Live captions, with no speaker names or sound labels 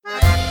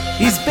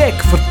is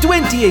back for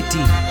 2018,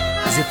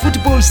 the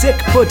Football Sec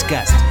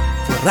podcast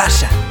for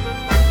Russia.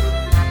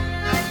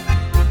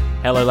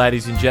 Hello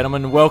ladies and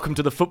gentlemen, welcome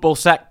to the Football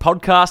Sack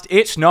podcast.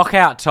 It's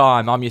knockout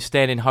time. I'm your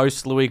stand-in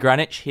host, Louis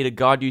Granich, here to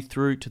guide you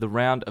through to the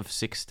round of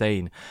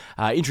 16.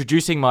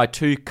 Introducing my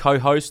two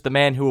co-hosts, the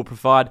man who will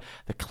provide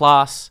the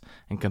class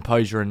and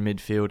composure in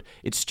midfield.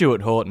 It's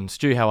Stuart Horton.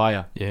 Stu, how are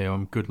you? Yeah,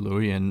 I'm good,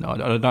 Louis, and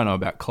I don't know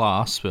about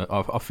class, but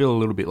I feel a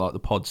little bit like the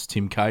pod's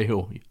Tim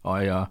Cahill.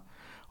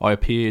 I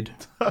appeared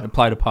and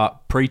played a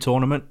part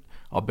pre-tournament.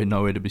 I've been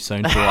nowhere to be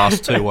seen for the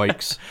last 2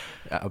 weeks.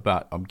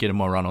 But I'm getting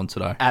my run on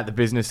today. At the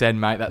business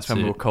end, mate, that's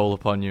when we'll call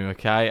upon you,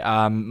 okay?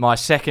 My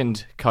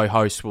second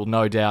co-host will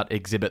no doubt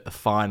exhibit the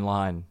fine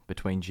line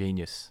between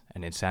genius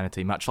and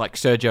insanity, much like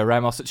Sergio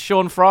Ramos. It's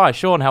Sean Fry.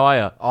 Sean, how are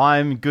you?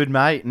 I'm good,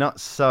 mate. Not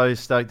so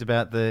stoked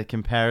about the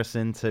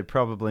comparison to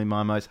probably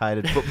my most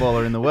hated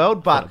footballer in the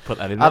world, but put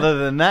that in there. Other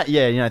than that,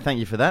 yeah, thank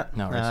you for that.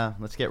 No worries.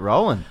 Let's get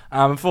rolling.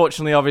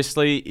 Unfortunately,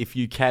 obviously, if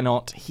you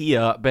cannot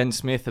hear, Ben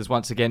Smith has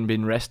once again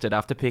been rested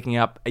after picking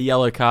up a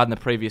yellow card in the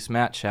previous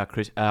match.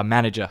 Our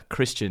manager,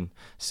 Christian,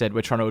 said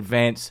we're trying to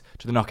advance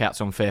to the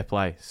knockouts on fair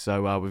play,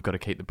 so we've got to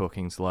keep the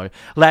bookings low.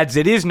 Lads,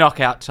 it is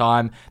knockout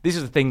time. This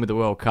is the thing with the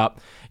World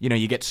Cup. You know,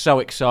 you get so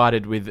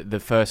excited with the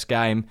first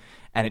game,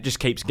 and it just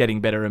keeps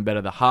getting better and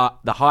better. The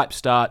hype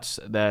starts,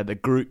 the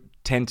group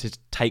tend to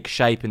take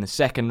shape in the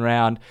second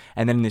round,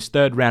 and then in this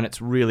third round,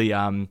 it's really,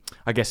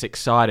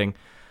 exciting.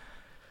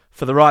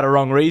 For the right or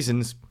wrong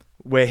reasons,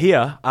 we're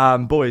here.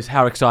 Boys,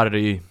 how excited are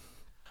you?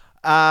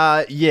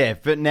 Yeah,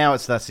 but now it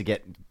starts to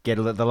get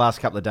the last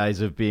couple of days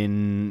have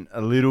been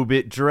a little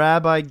bit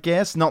drab, I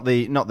guess. Not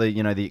the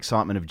the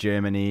excitement of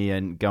Germany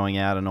and going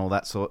out and all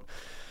that sort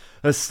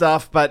of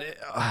stuff, but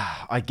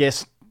I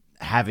guess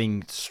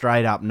having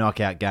straight up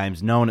knockout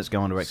games, knowing it's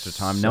going to extra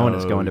time, knowing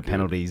it's going to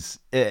penalties,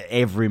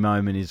 every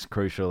moment is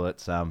crucial.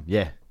 It's beautiful.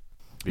 Yeah,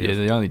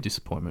 the only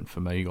disappointment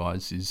for me,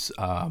 guys, is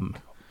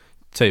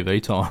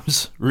TV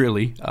times.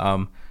 Really,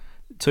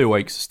 2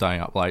 weeks of staying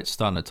up late, it's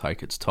starting to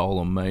take its toll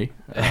on me.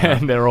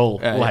 And they're all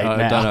late now.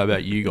 I don't know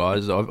about you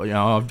guys.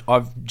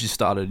 I've just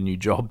started a new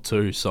job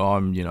too, so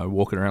I'm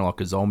walking around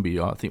like a zombie.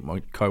 I think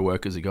my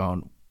co-workers are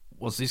going,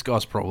 "What's this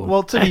guy's problem?"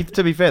 Well,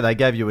 to be fair, they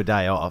gave you a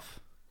day off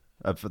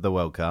for the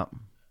World Cup.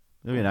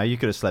 You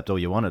could have slept all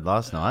you wanted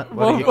last night.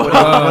 What are you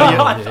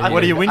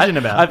whinging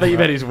about? I thought you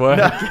meant his work.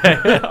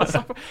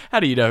 How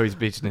do you know his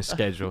business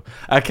schedule?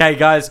 Okay,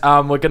 guys,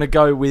 we're going to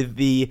go with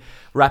the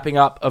wrapping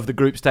up of the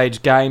group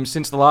stage games.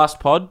 Since the last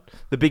pod,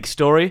 the big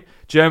story,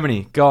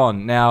 Germany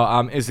gone.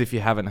 Now, as if you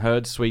haven't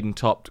heard, Sweden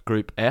topped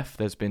Group F.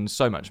 There's been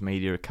so much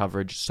media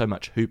coverage, so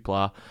much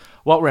hoopla.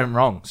 What went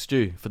wrong,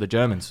 Stu, for the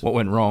Germans? What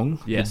went wrong?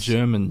 Yes. The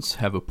Germans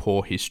have a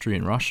poor history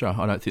in Russia.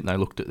 I don't think they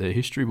looked at their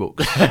history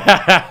books.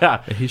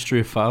 A history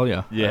of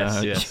failure.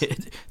 Yes.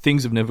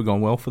 Things have never gone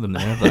well for them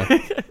now, have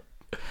they?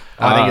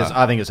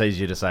 I think it's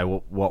easier to say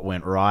what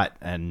went right,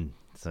 and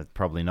so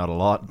probably not a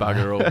lot.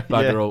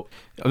 Bugger all.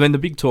 I mean, the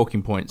big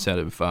talking points out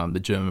of the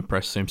German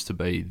press seems to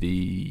be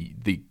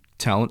the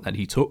talent that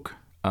he took.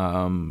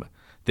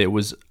 There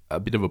was a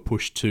bit of a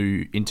push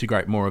to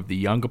integrate more of the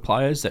younger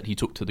players that he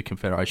took to the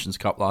Confederations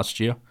Cup last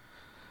year.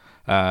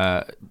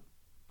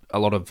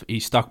 He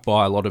stuck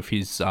by a lot of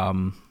his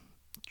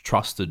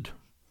trusted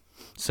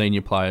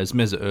senior players,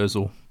 Mesut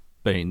Ozil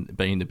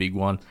being the big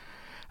one.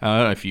 I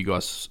don't know if you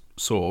guys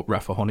saw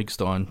Rafa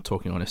Honigstein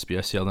talking on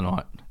SBS the other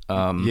night.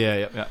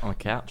 Yeah, on the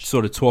couch.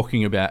 Sort of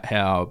talking about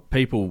how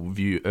people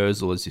view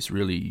Ozil as this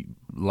really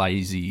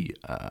lazy,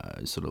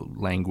 sort of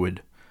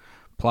languid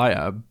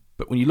player.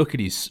 But when you look at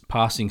his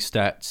passing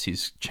stats,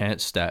 his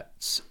chance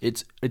stats,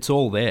 it's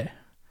all there.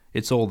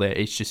 It's all there.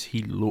 It's just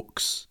he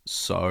looks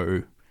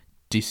so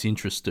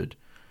disinterested.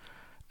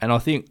 And I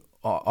think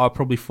I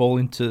probably fall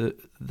into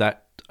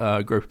that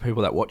group of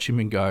people that watch him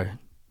and go,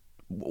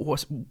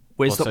 what's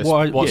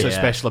so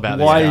special about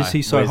this why guy? Is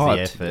he so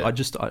Where's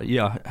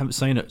hyped? I haven't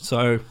seen it.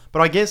 So,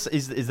 but I guess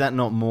is that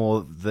not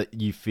more that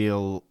you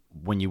feel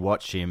when you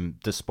watch him,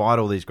 despite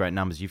all these great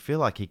numbers, you feel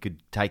like he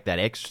could take that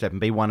extra step and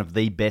be one of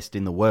the best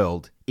in the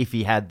world if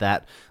he had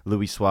that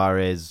Luis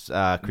Suarez,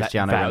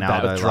 Cristiano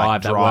Ronaldo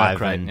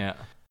drive, and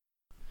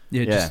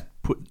just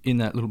put in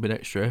that little bit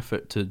extra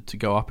effort to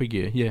go up a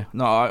gear. Yeah,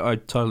 no, I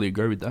totally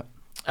agree with that.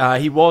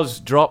 He was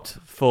dropped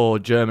for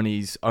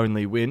Germany's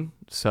only win,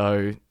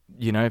 so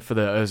for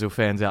the Ozil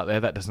fans out there,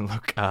 that doesn't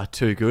look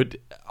too good.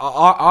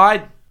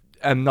 I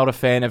am not a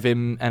fan of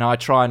him, and I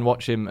try and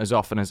watch him as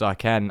often as I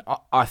can.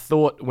 I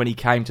thought when he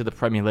came to the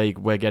Premier League,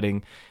 we're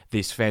getting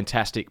this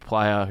fantastic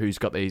player who's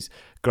got this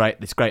great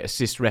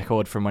assist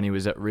record from when he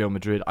was at Real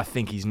Madrid. I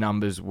think his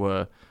numbers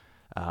were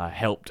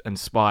helped and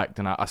spiked,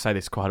 and I say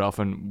this quite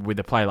often, with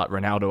a player like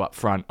Ronaldo up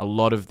front, a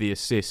lot of the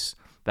assists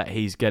that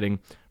he's getting,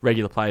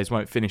 regular players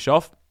won't finish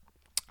off.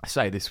 I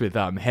say this with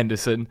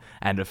Henderson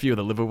and a few of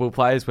the Liverpool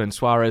players when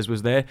Suarez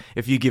was there.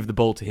 If you give the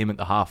ball to him at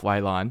the halfway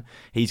line,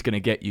 he's going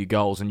to get you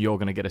goals and you're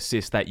going to get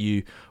assists that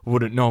you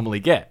wouldn't normally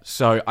get.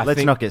 So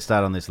Let's not get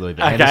started on this, Louis.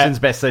 Okay. Henderson's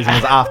best season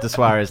was after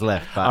Suarez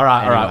left. But all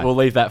right. We'll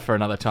leave that for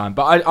another time.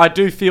 But I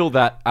do feel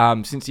that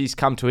since he's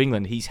come to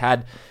England, he's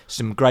had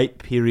some great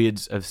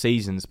periods of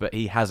seasons, but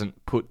he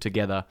hasn't put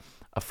together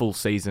a full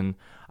season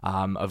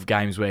of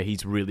games where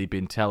he's really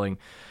been telling.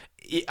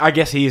 I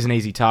guess he is an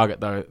easy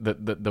target though,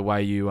 the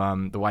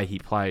way he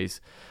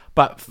plays.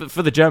 But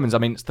for the Germans, I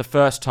mean, it's the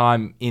first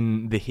time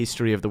in the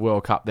history of the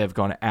World Cup they've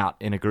gone out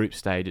in a group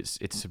stage.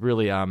 It's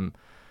really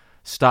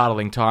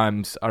startling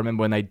times. I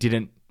remember when they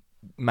didn't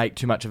make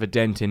too much of a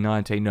dent in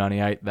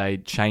 1998. They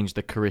changed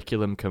the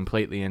curriculum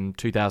completely. In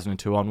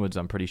 2002 onwards,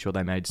 I'm pretty sure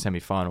they made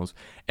semi-finals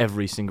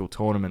every single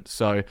tournament.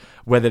 So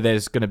whether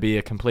there's going to be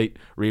a complete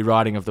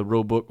rewriting of the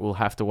rule book, we'll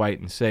have to wait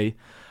and see.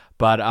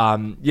 But,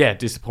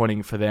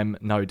 disappointing for them,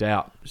 no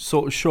doubt.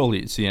 So surely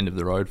it's the end of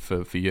the road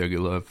for Jurgen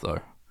Löw,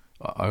 though.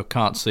 I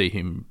can't see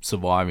him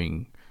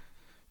surviving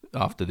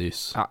after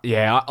this.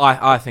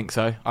 I think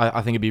so.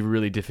 I think it'd be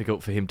really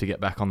difficult for him to get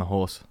back on the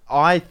horse.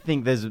 I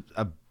think there's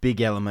a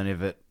big element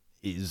of it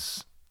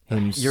is...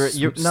 Him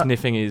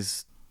sniffing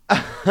his...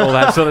 all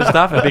that sort of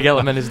stuff. A big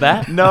element is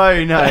that? No.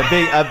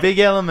 A big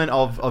element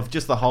of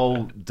just the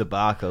whole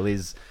debacle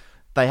is...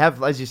 They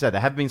have, as you said, they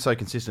have been so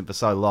consistent for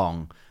so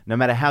long. No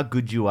matter how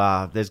good you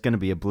are, there's going to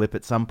be a blip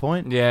at some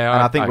point. Yeah,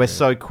 and I think we're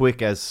so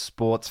quick as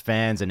sports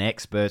fans and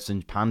experts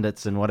and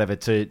pundits and whatever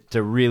to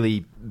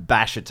really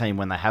bash a team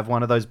when they have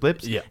one of those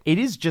blips. Yeah. It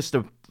is just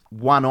a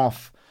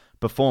one-off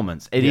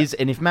performance. It is,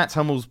 and if Mats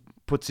Hummels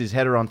puts his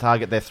header on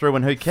target, they're through,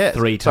 and who cares?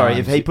 3 times. Sorry,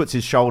 if he puts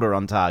his shoulder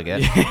on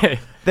target,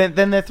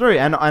 then they're through.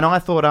 And I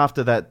thought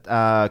after that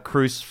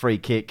Kroos free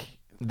kick,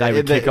 they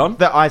would kick on?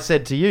 I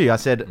said to you, I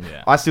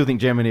still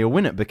think Germany will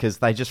win it because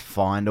they just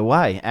find a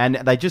way. And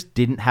they just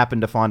didn't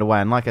happen to find a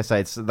way. And like I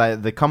say,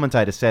 the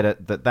commentator said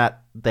it,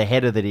 that the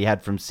header that he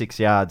had from 6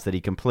 yards that he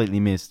completely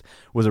missed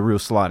was a real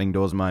sliding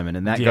doors moment.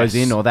 And that goes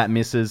in or that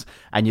misses.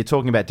 And you're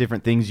talking about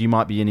different things. You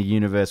might be in a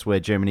universe where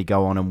Germany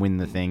go on and win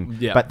the thing.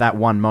 Yeah. But that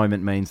one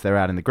moment means they're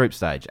out in the group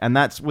stage. And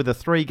that's with a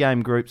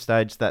 3-game group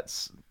stage,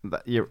 that's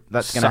going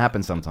to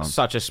happen sometimes.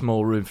 Such a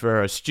small room for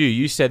error. Stu,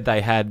 you said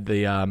they had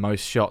the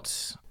most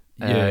shots...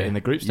 in the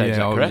group stage,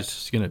 I correct? was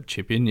just going to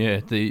chip in. Yeah,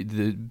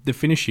 the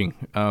finishing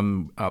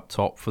up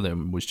top for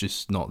them was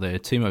just not there.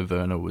 Timo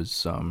Werner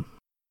was, I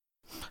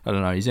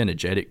don't know, he's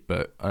energetic,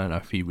 but I don't know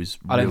if he was.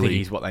 I don't think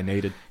he's what they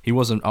needed. He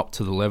wasn't up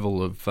to the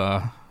level of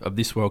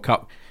this World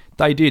Cup.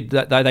 They did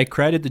that. They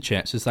created the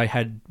chances. They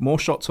had more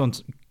shots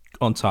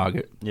on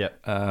target. Yeah,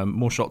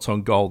 more shots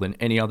on goal than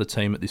any other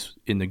team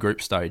in the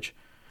group stage,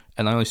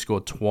 and they only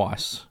scored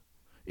twice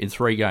in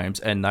 3 games,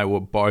 and they were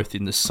both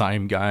in the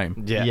same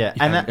game. Yeah.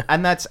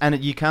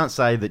 And you can't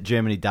say that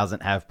Germany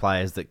doesn't have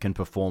players that can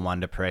perform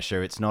under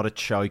pressure. It's not a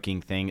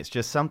choking thing. It's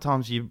just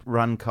sometimes you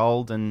run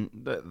cold, and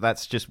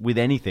that's just with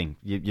anything.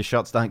 Your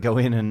shots don't go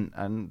in,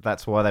 and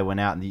that's why they went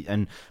out,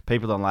 and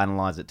people don't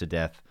analyse it to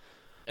death.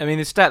 I mean,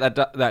 the stat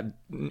that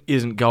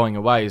isn't going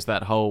away is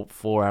that whole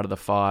 4 out of the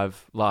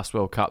 5 last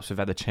World Cups have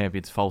had the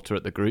champions falter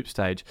at the group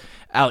stage.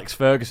 Alex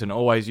Ferguson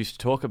always used to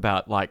talk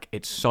about, like,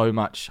 it's so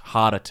much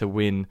harder to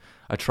win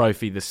a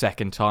trophy the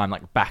second time,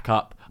 like back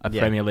up a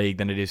Premier League,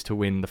 than it is to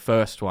win the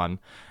first one.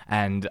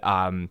 And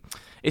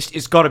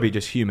it's got to be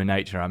just human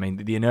nature. I mean,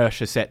 the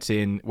inertia sets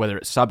in, whether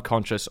it's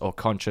subconscious or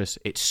conscious.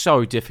 It's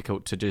so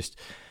difficult to just...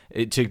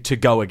 To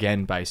go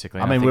again,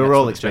 basically. I mean, we were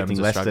all expecting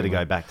Leicester to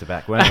go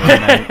back-to-back, weren't we?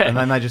 And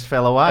then they just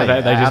fell away they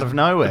out just of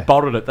nowhere.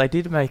 Bottled it. They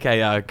did make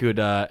a good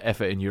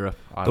effort in Europe,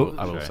 I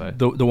will say.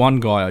 The one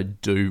guy I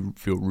do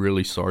feel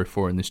really sorry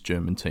for in this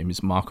German team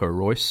is Marco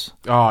Reus.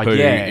 Oh,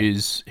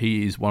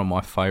 He is one of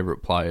my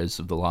favourite players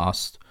of the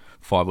last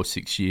 5 or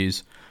 6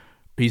 years.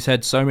 He's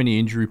had so many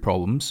injury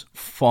problems,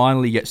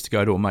 finally gets to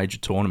go to a major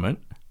tournament,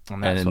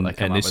 and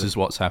this is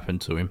what's happened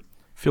to him.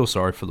 Feel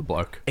sorry for the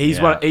bloke. He's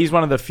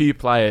one of the few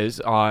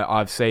players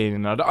I've seen,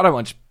 and I don't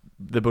watch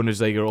the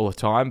Bundesliga all the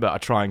time, but I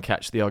try and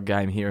catch the odd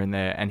game here and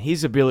there. And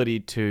his ability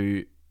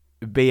to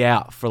be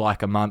out for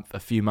like a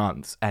few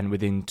months, and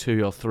within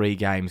 2 or 3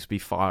 games be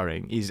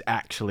firing is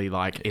actually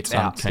it's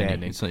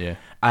outstanding.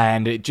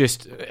 And it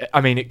just,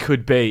 I mean, it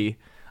could be.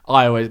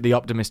 The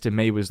optimist in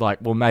me was like,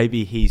 well,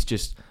 maybe he's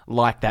just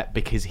like that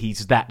because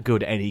he's that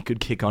good and he could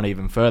kick on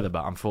even further.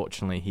 But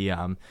unfortunately, he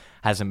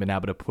hasn't been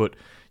able to put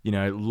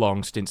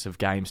long stints of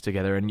games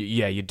together. And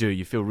you do.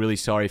 You feel really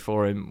sorry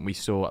for him. We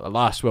saw at the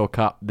last World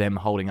Cup them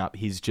holding up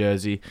his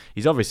jersey.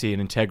 He's obviously an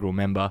integral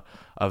member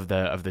of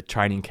the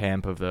training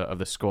camp of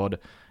the squad.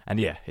 And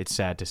it's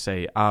sad to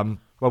see.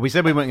 Well, we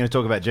said we weren't going to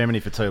talk about Germany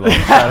for too long,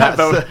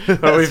 so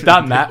but we've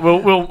done that.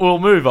 We'll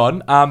move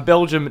on.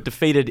 Belgium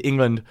defeated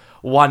England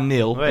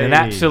 1-0 in an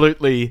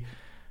absolutely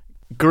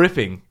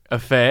gripping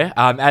affair.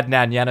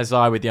 Adnan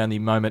Januzaj with the only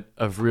moment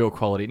of real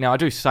quality. Now, I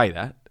do say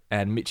that,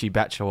 and Michy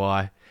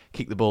Batshuayi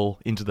kicked the ball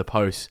into the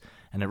post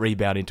and it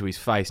rebounded into his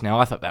face. Now,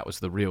 I thought that was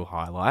the real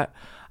highlight.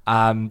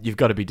 You've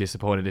got to be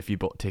disappointed if you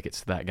bought tickets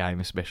to that game,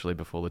 especially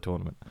before the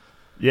tournament.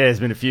 Yeah, there's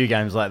been a few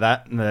games like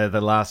that in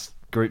the last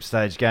group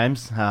stage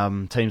games.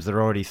 Teams that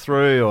are already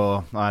through,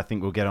 or I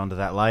think we'll get onto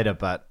that later.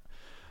 But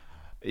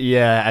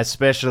yeah,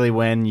 especially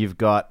when you've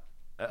got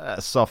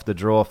a softer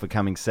draw for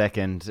coming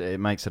second, it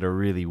makes it a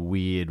really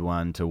weird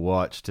one to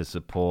watch, to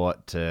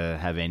support, to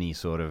have any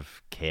sort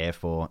of care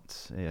for.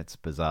 It's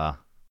bizarre.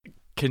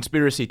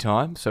 Conspiracy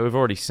time. So we've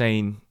already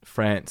seen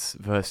France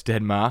versus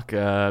Denmark.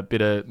 A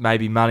bit of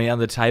maybe money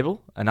under the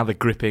table. Another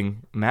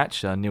gripping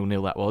match.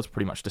 0-0 that was.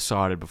 Pretty much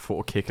decided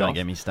before kickoff. Don't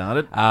get me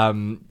started.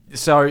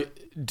 So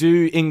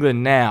do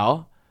England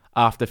now,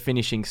 after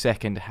finishing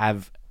second,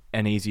 have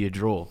an easier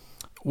draw?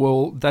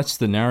 Well, that's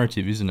the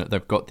narrative, isn't it?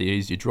 They've got the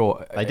easier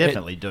draw. They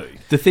definitely do.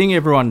 The thing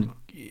everyone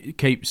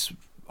keeps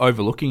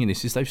overlooking in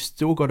this is they've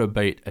still got to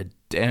beat a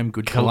damn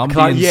good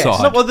Colombian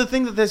side. Well, the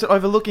thing that they're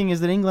overlooking is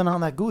that England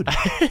aren't that good.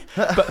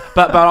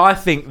 but I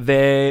think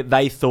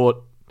they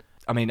thought.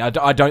 I mean, I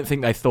don't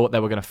think they thought they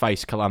were going to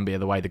face Colombia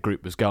the way the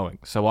group was going.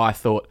 So I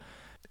thought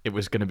it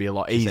was going to be a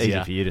lot easier. It's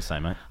easy for you to say,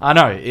 mate. I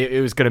know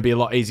it was going to be a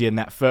lot easier in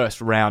that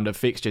first round of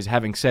fixtures.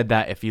 Having said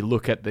that, if you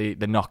look at the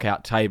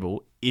knockout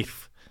table,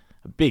 if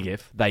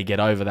they get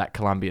over that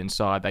Colombian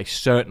side, they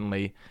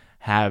certainly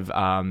have.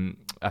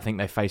 I think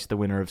they face the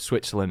winner of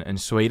Switzerland and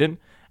Sweden,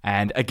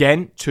 and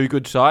again, two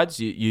good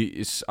sides.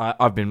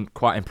 I've been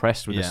quite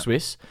impressed with the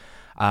Swiss,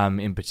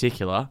 in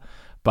particular,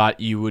 but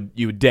you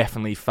would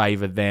definitely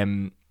favour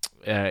them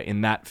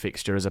in that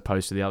fixture as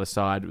opposed to the other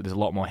side. There's a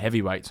lot more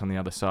heavyweights on the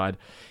other side.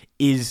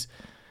 Is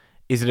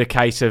it a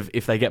case of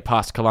if they get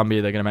past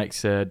Colombia, they're going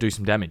to do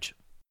some damage?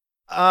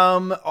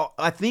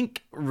 I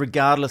think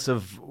regardless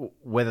of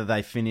whether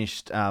they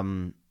finished,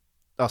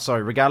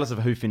 regardless of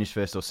who finished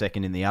first or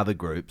second in the other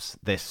groups,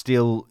 they're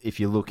still, if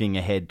you're looking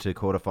ahead to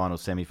quarterfinals,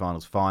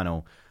 semi-finals,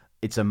 final,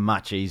 it's a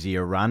much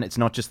easier run. It's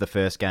not just the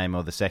first game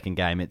or the second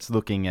game. It's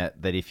looking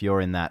at that if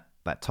you're in that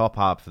top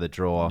half of the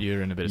draw,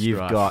 you're in a bit of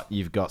strife.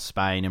 You've got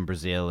Spain and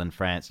Brazil and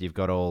France. You've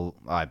got all,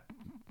 I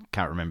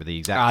can't remember the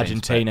exact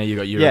Argentina, teams, you've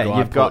got Uruguay,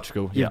 you've got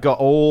Portugal. You've got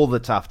all the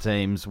tough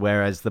teams,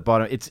 whereas the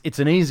bottom, it's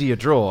an easier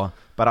draw,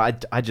 but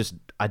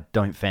I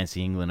don't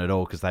fancy England at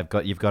all because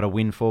you've got to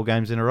win 4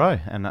 games in a row,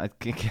 and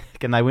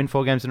can they win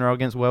 4 games in a row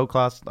against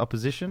world-class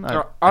opposition?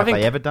 Have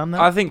they ever done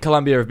that? I think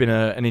Colombia have been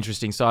an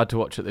interesting side to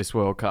watch at this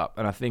World Cup,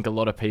 and I think a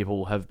lot of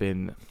people have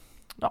been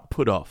not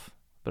put off,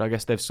 but I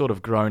guess they've sort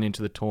of grown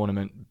into the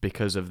tournament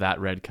because of that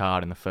red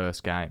card in the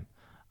first game.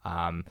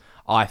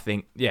 I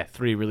think,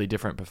 3 really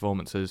different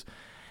performances.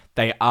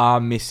 They are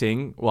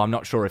missing, well, I'm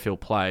not sure if he'll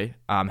play.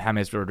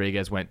 James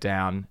Rodriguez went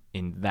down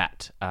in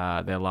that,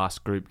 their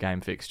last group game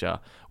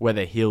fixture.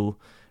 Whether he'll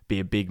be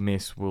a big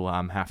miss, we'll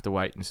have to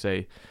wait and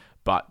see.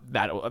 But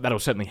that'll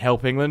certainly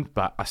help England,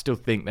 but I still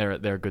think they're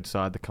a good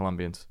side, the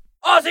Colombians.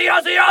 Aussie,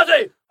 Aussie,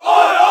 Aussie! Oi,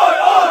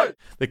 oi, oi!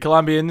 The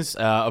Colombians,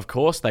 of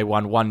course, they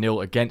won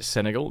 1-0 against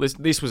Senegal.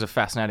 This was a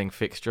fascinating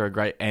fixture, a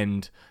great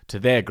end to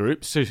their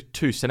group. So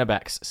 2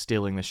 centre-backs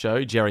stealing the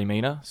show. Jerry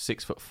Mina,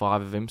 6'5"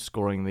 of him,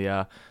 scoring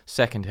the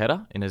second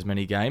header in as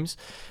many games.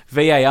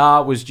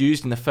 VAR was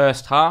used in the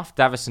first half.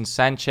 Davison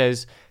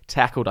Sanchez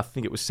tackled, I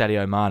think it was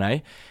Sadio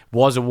Mane,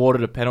 was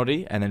awarded a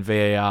penalty, and then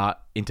VAR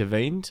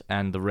intervened,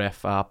 and the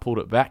ref pulled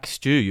it back.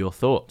 Stu, your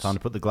thoughts? Time to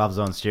put the gloves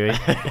on, Stewie.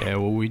 Yeah,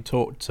 well, we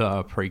talked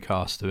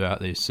precast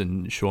about this,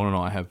 and Sean and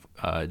I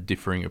have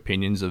differing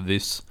opinions of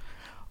this.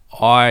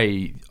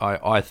 I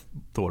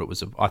thought it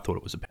was a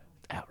penalty.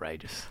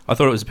 Outrageous. I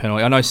thought it was a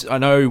penalty. I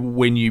know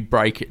when you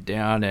break it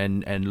down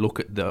and look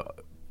at the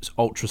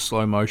ultra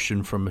slow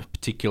motion from a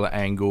particular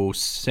angle,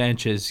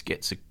 Sanchez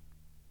gets a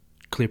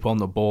clip on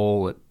the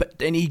ball, but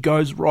then he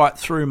goes right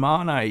through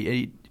Mane.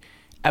 He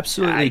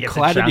absolutely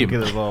clattered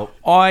him.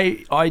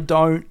 I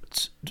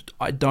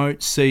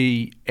don't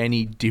see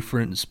any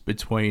difference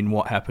between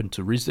what happened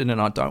to Risdon,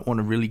 and I don't want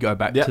to really go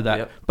back to that.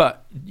 Yep.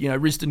 But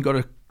Risdon got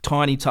a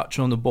tiny touch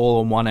on the ball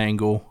on one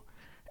angle,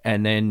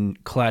 and then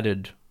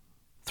clattered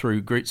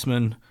through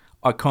Griezmann.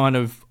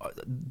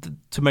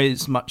 To me,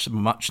 it's much of a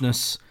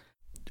muchness.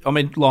 I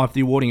mean, live,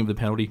 the awarding of the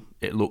penalty,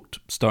 it looked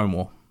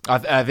stonewall.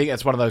 I think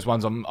it's one of those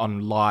ones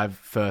on live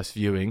first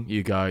viewing.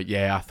 You go,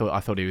 I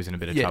thought he was in a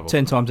bit of trouble.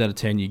 10 times out of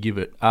 10 you give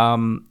it.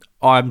 I'm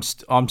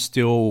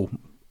still,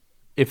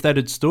 if that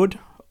had stood,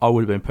 I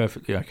would have been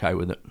perfectly okay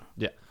with it.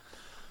 Yeah.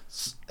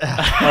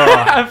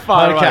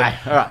 All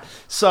right.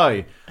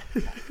 So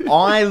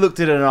I looked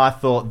at it and I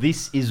thought,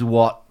 this is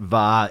what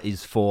VAR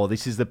is for.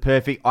 This is the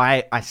perfect.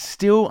 I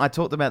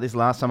talked about this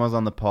last time I was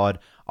on the pod.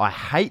 I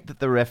hate that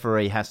the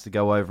referee has to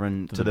go over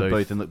to the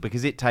booth and look,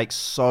 because it takes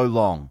so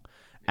long.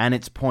 And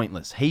it's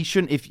pointless. He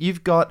shouldn't. If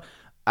you've got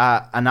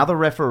another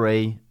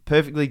referee,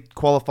 perfectly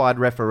qualified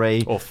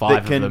referee, or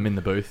 5 of them in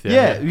the booth,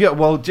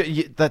 well,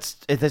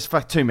 there's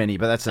too many,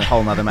 but that's a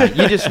whole nother matter.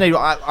 You just need.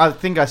 I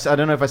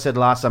don't know if I said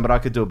last time, but I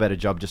could do a better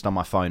job just on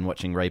my phone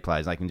watching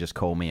replays. They can just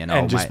call me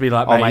and just be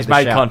like, mate, he's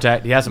made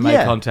contact. He hasn't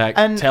made contact.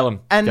 Tell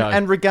him.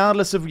 And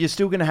regardless of, you're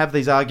still going to have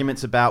these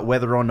arguments about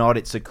whether or not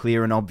it's a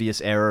clear and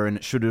obvious error and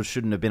it should or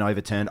shouldn't have been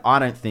overturned. I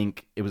don't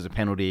think it was a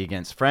penalty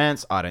against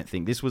France. I don't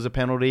think this was a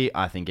penalty.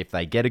 I think if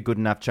they get a good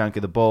enough chunk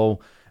of the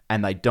ball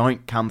and they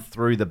don't come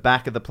through the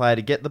back of the player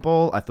to get the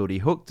ball. I thought he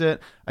hooked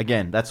it.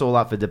 Again, that's all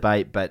up for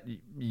debate, but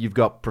you've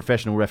got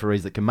professional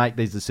referees that can make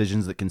these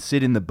decisions, that can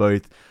sit in the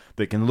booth,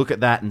 that can look at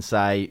that and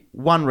say,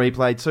 1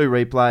 replay, 2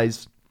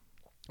 replays.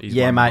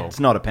 Yeah, mate, it's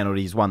not a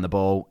penalty. He's won the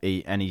ball,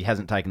 and he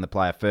hasn't taken the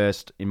player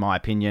first, in my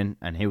opinion,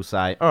 and he'll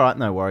say, all right,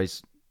 no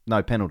worries,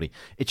 no penalty.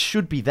 It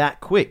should be that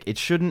quick. It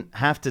shouldn't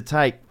have to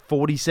take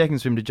 40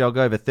 seconds for him to jog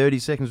over, 30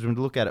 seconds for him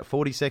to look at it,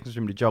 40 seconds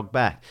for him to jog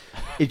back.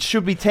 It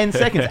should be 10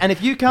 seconds. And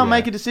if you can't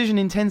make a decision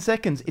in 10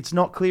 seconds, it's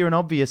not clear and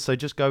obvious, so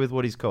just go with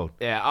what he's called.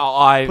 Yeah,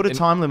 I put a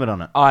time limit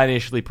on it. I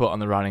initially put on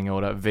the running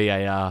order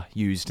VAR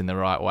used in the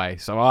right way.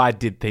 So I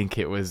did think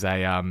it was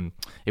the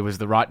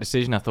right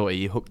decision. I thought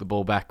he hooked the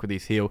ball back with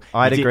his heel.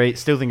 I'd agree.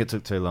 Still think it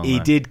took too long.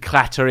 He did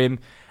clatter him.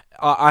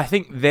 I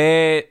think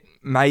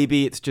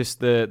maybe it's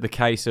just the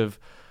case of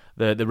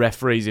the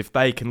referees, if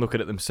they can look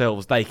at it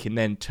themselves, they can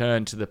then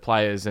turn to the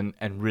players and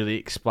really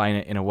explain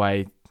it in a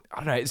way. I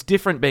don't know, it's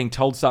different being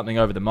told something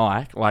over the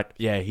mic, like,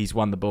 yeah, he's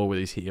won the ball with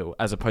his heel,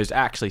 as opposed to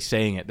actually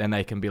seeing it. Then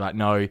they can be like,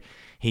 no,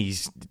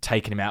 he's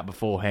taken him out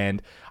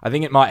beforehand. I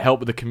think it might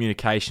help with the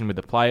communication with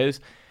the players,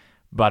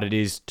 but it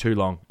is too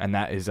long, and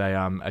that is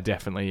a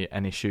definitely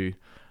an issue.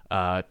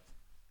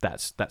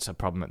 That's a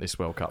problem at this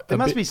World Cup. There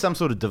must be some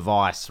sort of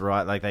device,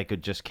 right? Like they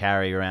could just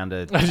carry around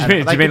a. Do you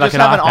mean like an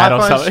have an iPad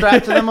or iPhone something?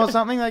 strapped to them or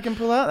something they can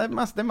pull out?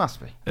 There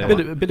must be. A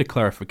bit of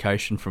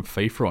clarification from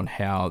FIFA on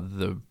how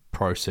the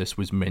process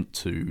was meant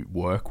to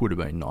work would have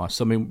been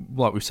nice. I mean,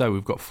 like we say,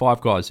 we've got 5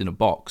 guys in a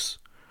box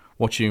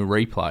watching a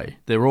replay.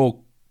 They're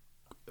all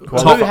Who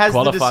has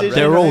the decision?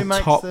 They're all Who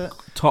makes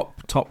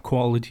top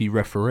quality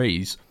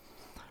referees.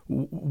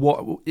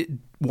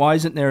 Why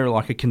isn't there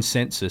like a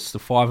consensus? The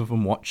 5 of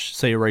them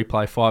see a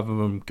replay, 5 of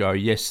them go,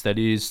 yes, that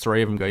is.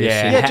 3 of them go,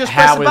 yes. Yeah, just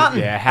press a button.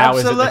 Yeah, how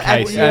is it the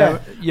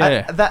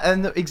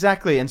case?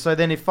 Exactly. And so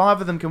then if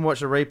 5 of them can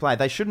watch a replay,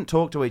 they shouldn't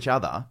talk to each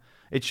other.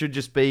 It should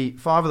just be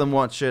 5 of them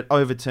watch it,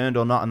 overturned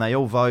or not, and they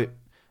all vote.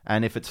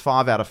 And if it's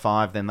 5 out of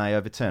 5, then they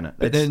overturn it.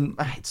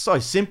 It's so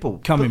simple.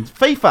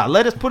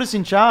 FIFA, put us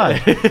in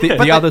charge.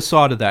 The other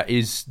side of that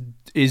is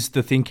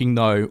the thinking,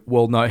 though,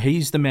 well, no,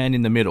 he's the man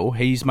in the middle.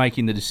 He's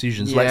making the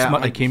decisions. Let's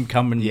make him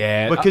come and...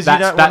 Yeah, because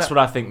that's what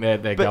I think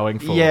they're going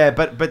for. Yeah,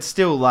 but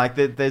still, like,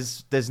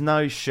 there's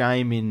no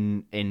shame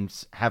in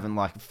having,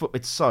 like...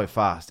 It's so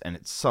fast and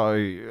it's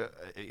so,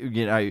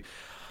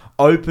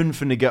 open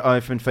for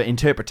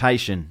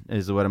interpretation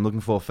is the word I'm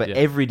looking for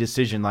every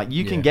decision. Like,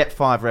 you can get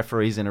 5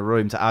 referees in a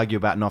room to argue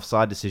about an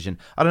offside decision.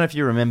 I don't know if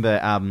you remember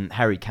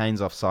Harry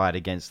Kane's offside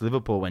against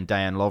Liverpool when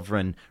Dejan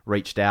Lovren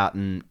reached out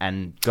and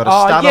got a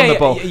stud on the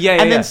ball.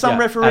 And then some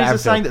referees are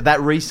saying that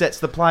resets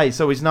the play,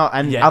 so he's not.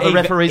 And other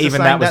referees are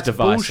saying that's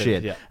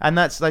bullshit. Yeah. And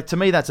that's, like, to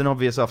me, that's an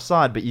obvious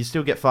offside, but you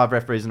still get 5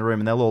 referees in a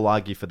room and they'll all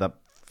argue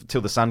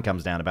till the sun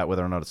comes down about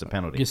whether or not it's a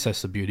penalty. I guess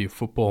that's the beauty of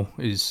football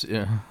is,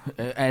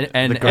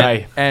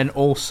 and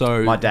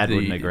also my dad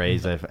wouldn't agree.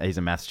 He's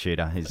a maths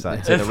tutor. He's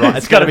like,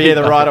 it's got to be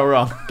either right or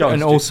wrong.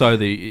 And also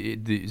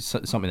the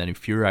something that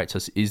infuriates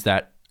us is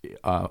that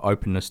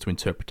openness to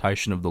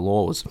interpretation of the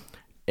laws.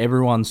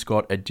 Everyone's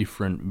got a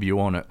different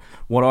view on it.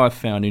 What I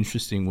found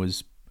interesting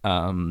was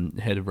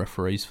head of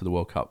referees for the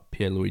World Cup,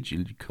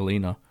 Pierluigi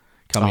Collina,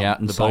 coming out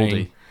and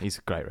saying... He's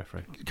a great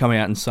referee. Coming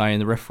out and saying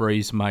the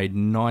referees made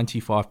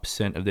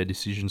 95% of their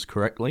decisions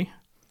correctly,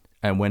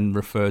 and when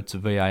referred to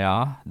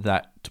VAR,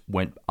 that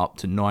went up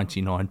to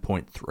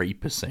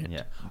 99.3%.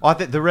 Yeah, I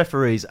think the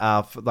referees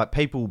are, like,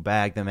 people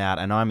bag them out,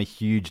 and I'm a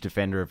huge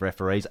defender of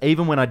referees.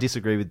 Even when I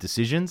disagree with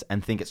decisions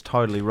and think it's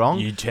totally wrong,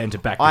 you tend to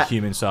back the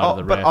human side of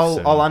the refs.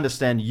 But I'll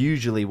understand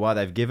usually why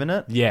they've given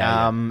it.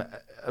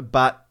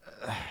 But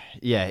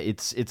yeah,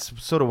 it's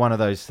sort of one of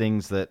those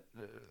things that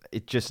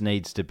it just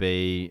needs to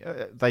be.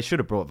 They should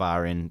have brought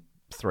VAR in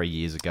 3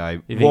 years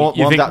ago.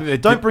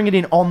 Don't bring it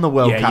in on the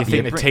World Cup. You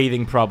think the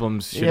teething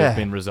problems should have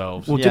been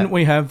resolved? Well, didn't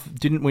we have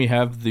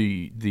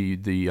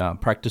the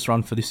practice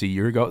run for this a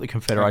year ago at the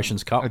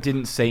Confederations Cup? It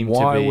didn't seem to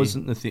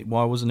be.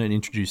 Why wasn't it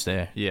introduced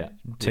there?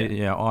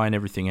 Iron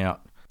everything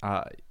out.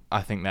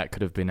 I think that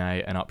could have been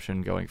an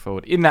option going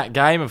forward. In that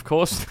game, of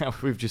course,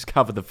 we've just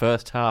covered the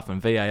first half and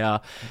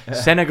VAR.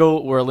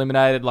 Senegal were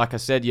eliminated. Like I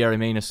said,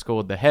 Yeremina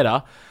scored the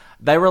header.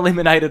 They were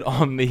eliminated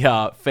on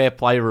the fair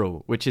play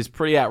rule, which is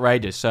pretty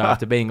outrageous. So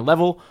after being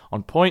level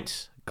on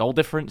points, goal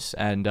difference,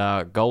 and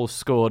goals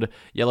scored,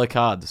 yellow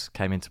cards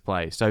came into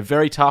play. So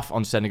very tough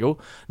on Senegal.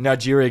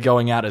 Nigeria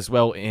going out as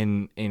well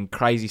in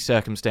crazy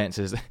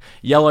circumstances.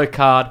 Yellow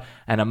card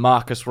and a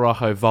Marcus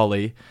Rojo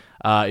volley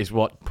is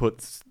what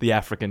puts the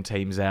African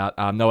teams out.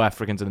 No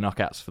Africans in the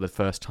knockouts for the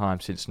first time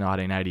since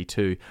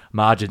 1982.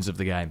 Margins of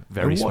the game,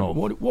 very small.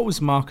 What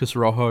was Marcus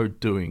Rojo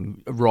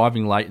doing,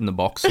 arriving late in the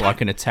box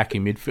like an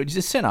attacking midfield? He's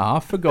a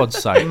centre-half, for God's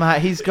sake.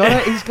 Mate, he's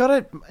got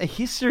a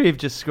history of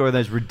just scoring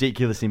those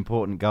ridiculous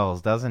important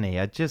goals, doesn't he?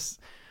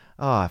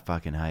 I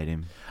fucking hate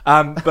him.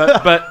 But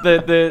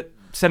the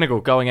Senegal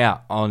going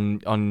out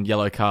on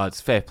yellow cards,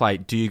 fair play.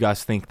 Do you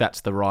guys think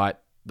that's the right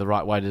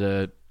way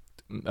to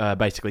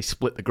basically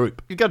split the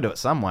group? You've got to do it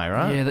some way,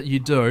 right? Yeah, that you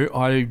do.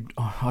 I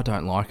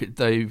don't like it.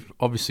 They've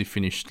obviously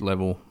finished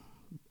level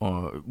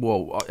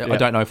I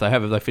don't know if they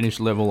have. Have they finished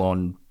level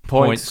on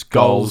Points,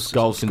 goals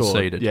scored.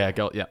 conceded? Yeah,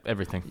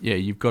 everything. Yeah,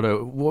 you've got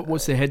to.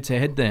 What's their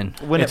head-to-head then?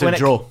 It's a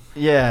draw.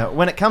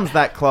 When it comes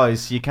that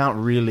close, you can't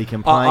really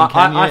complain,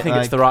 can you? I think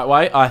it's the right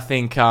way. I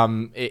think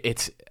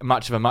it's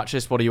much of a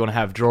muchness. What do you want to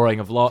have? Drawing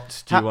of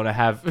lots? Do you want to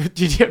have...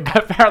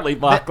 apparently,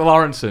 Mark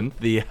Lawrenson,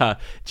 the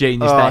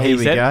genius that he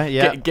said... Go,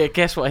 yeah.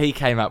 Guess what he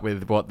came up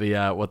with, what the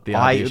idea should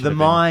have The been.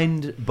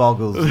 mind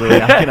boggles,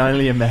 Louis. I can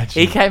only imagine.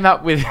 He came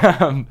up with...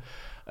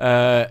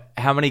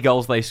 how many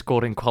goals they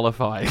scored in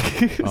qualifying.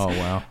 Oh,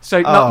 wow. So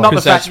not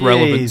the that's fact,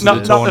 relevant to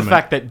not the the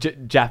fact that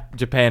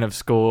Japan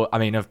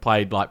have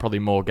played like probably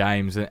more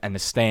games and the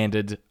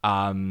standard.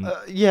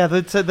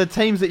 The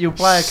teams that you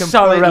play are So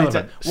completely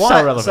irrelevant. So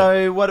relevant.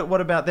 So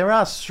what about? There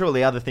are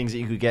surely other things that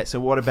you could get. So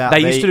what about? They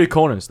used to do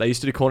corners. They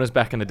used to do corners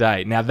back in the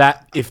day. Now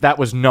if that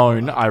was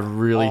known, I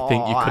really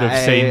think you could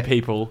have seen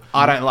people.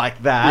 I don't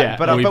like that. Yeah.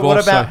 But We've what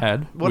also about?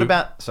 had- What we've-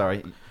 about?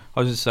 Sorry. I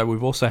was going to say,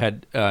 we've also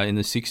had in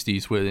the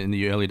 60s, where in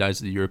the early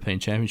days of the European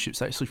Championships,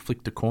 they actually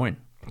flicked a coin.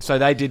 So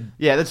they did.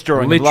 Yeah, that's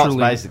drawing of lots,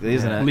 basically,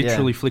 isn't it?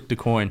 Literally flicked a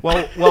coin.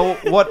 Well,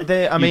 what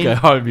there? I mean, you go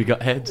home, you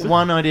got heads.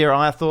 one idea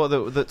I thought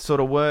that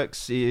sort of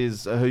works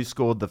is who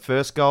scored the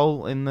first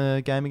goal in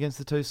the game against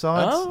the two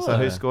sides. Oh. So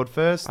who scored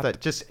first? That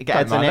just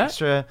adds an mind that.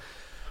 extra.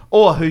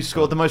 Or who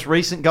scored the most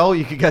recent goal?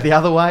 You could go the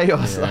other way, or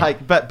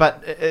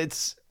but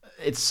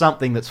it's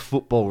something that's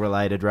football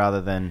related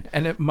rather than.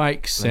 And it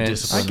makes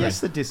sense. I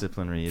guess the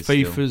disciplinary is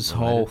FIFA's still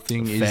whole related.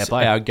 thing Fair is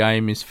play. our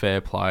game is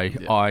fair play.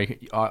 Yeah.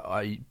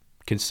 I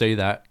can see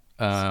that.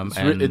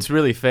 It's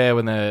really fair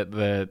when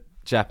the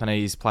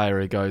Japanese player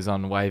who goes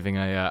on waving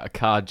a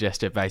card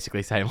gesture,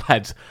 basically saying,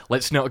 "Lads,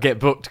 let's not get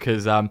booked."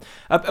 Because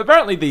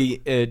apparently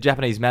the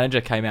Japanese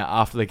manager came out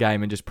after the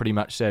game and just pretty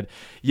much said,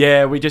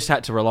 "Yeah, we just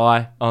had to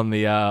rely on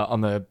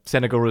the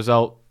Senegal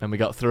result and we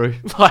got through."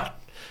 Like,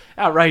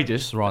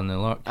 outrageous. Just riding their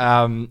luck.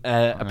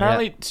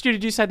 Apparently, Stu,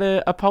 did you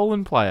say a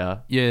Poland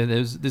player? Yeah,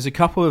 there's a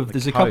couple of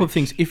coach.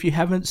 things. If you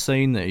haven't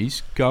seen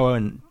these, go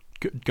and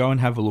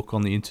have a look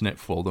on the internet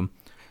for them.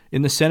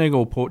 In the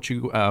Senegal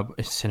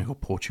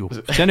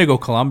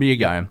Colombia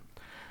game,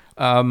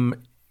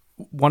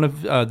 one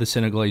of the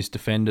Senegalese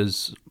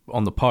defenders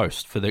on the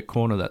post for that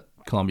corner that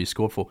Colombia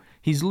scored for,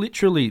 he's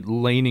literally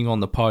leaning on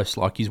the post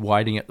like he's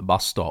waiting at the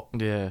bus stop.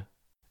 Yeah.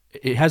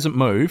 It hasn't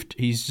moved.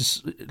 He's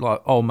just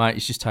like, oh mate,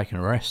 he's just taking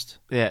a rest.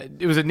 Yeah,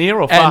 it was a near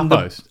or far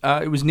post.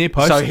 It was near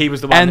post. So he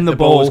was the one. and that the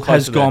ball was ball close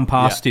has to gone them.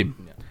 past Yeah.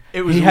 him.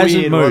 It was He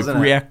hasn't weird, moved, wasn't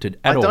it? reacted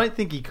at all. I don't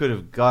think he could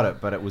have got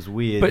it, but it was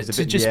weird. But It was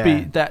to a bit, just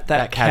be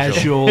that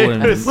casual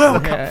and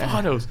World Cup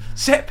finals,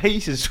 set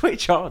pieces,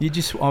 switch on. you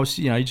just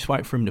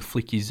wait for him to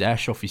flick his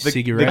ash off his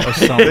cigarette or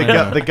something.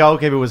 The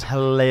goalkeeper was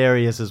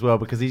hilarious as well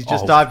because he's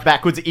just Oh. dived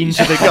backwards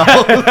into the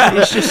goal.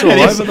 He's just all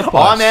over the place.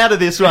 I'm out of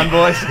this one,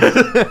 boys.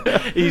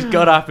 He's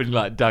got up and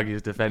like dug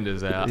his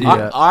defenders out.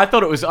 Yeah. I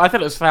thought it was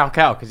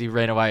Falcao because he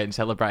ran away and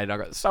celebrated. I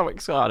got so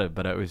excited,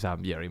 but it was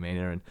Yerry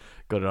Mina and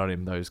got it on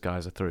him. Those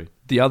guys are through.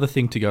 The other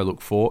thing to go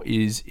look for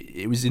is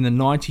it was in the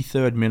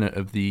 93rd minute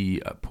of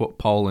the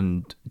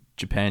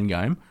Poland-Japan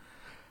game.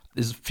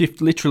 There's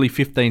literally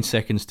 15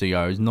 seconds to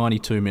go. It's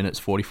 92 minutes,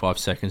 45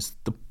 seconds.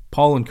 The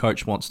Poland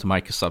coach wants to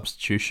make a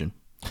substitution.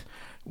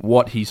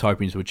 What he's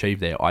hoping to achieve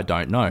there, I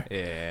don't know.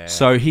 Yeah.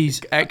 So he's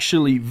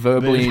actually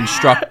verbally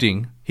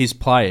instructing his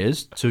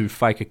players to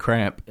fake a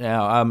cramp.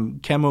 Now,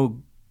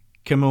 Kamil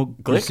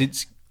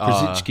Grzycki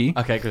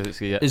Okay,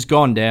 Grzycki, yeah. has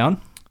gone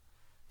down,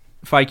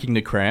 faking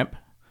the cramp.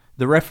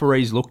 The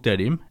referees looked at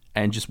him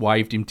and just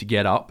waved him to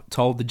get up,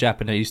 told the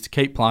Japanese to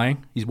keep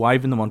playing. He's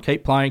waving them on,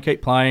 keep playing,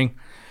 keep playing.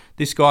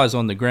 This guy's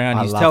on the ground.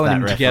 He's telling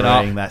him to get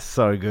up. That's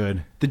so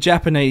good. The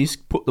Japanese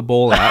put the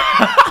ball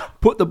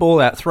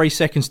out. 3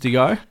 seconds to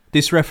go.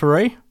 This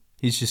referee,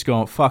 he's just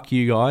gone, fuck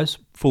you guys,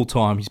 full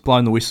time. He's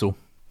blown the whistle.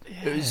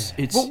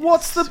 But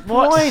what's the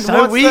point?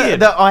 so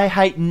weird. I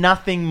hate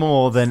nothing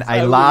more than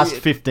a last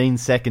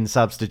 15-second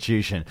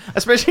substitution,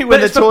 especially when But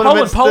the it's for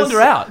tournament's Poland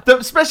are out.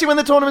 Especially when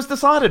the tournament's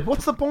decided.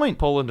 What's the point?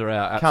 Poland are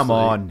out. Come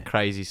Absolute on.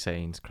 crazy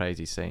scenes.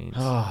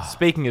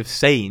 Speaking of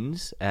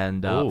scenes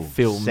and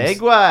films,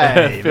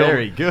 Segue.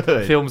 Very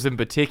good. Films in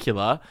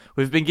particular,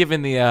 we've been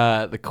given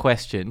the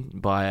question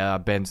by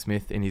Ben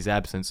Smith in his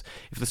absence.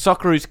 If the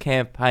Socceroos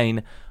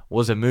campaign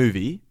was a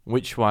movie,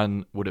 which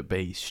one would it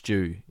be,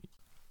 Stu?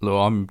 Look,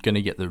 I'm going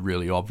to get the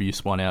really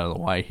obvious one out of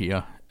the way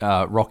here.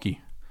 Rocky.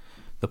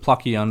 The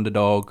plucky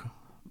underdog,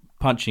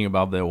 punching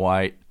above their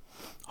weight,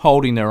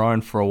 holding their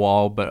own for a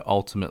while, but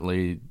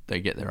ultimately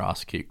they get their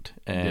ass kicked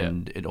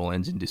and it all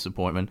ends in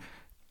disappointment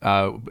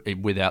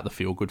without the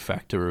feel-good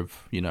factor of,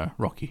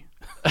 Rocky.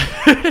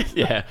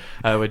 Yeah,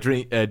 we're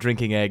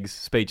drinking eggs,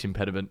 speech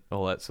impediment,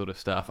 all that sort of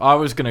stuff. I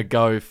was going to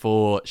go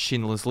for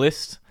Schindler's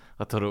List.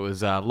 I thought it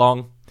was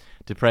long,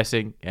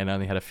 depressing, and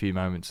only had a few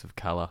moments of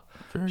colour.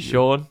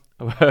 Sean,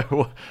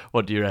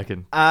 What do you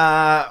reckon?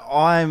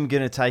 I'm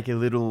going to take a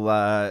little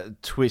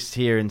twist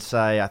here and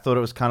say I thought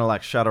it was kind of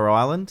like Shutter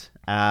Island.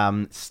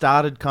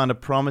 Started kind of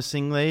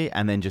promisingly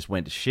and then just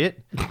went to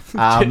shit.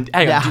 Hang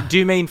on, do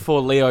you mean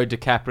for Leo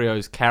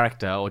DiCaprio's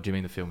character, or do you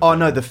mean the film? Oh,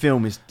 no, the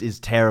film is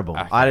terrible.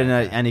 Okay, I don't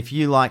know. And if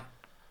you like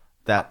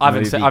that I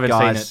haven't movie, seen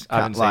guys, it. I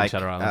haven't seen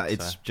Shutter Island.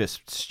 it's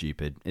just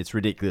stupid. It's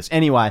ridiculous.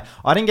 Anyway,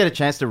 I didn't get a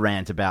chance to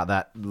rant about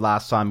that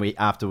last time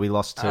after we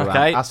lost to...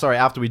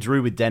 after we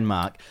drew with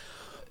Denmark.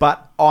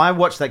 But I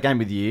watched that game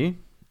with you,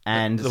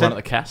 and the one at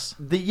the Cass.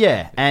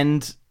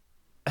 And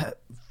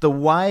the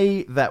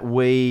way that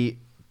we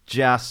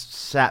just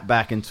sat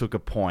back and took a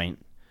point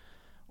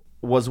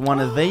was one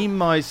of the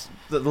most...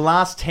 The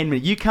last 10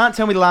 minutes. You can't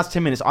tell me the last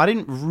 10 minutes. I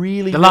didn't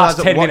really realize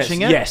it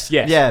watching it. Yes.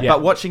 Yeah,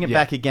 but watching it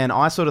back again,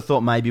 I sort of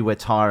thought maybe we're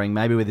tiring,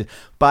 maybe we're...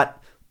 But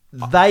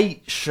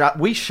we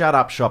shut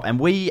up shop, and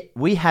we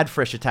had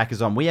fresh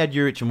attackers on. We had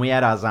Juric and we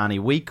had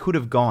Arzani. We could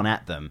have gone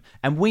at them,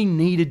 and we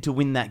needed to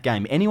win that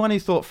game. Anyone who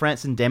thought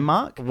France and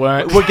Denmark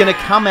were going to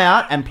come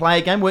out and play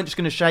a game, weren't just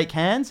going to shake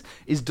hands,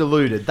 is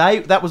deluded.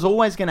 That was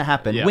always going to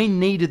happen. Yeah. We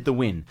needed the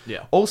win.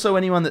 Yeah. Also,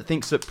 anyone that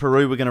thinks that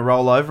Peru were going to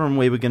roll over and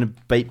we were going to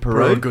beat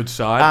Peru, a good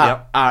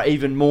side, are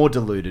even more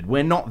deluded.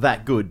 We're not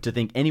that good to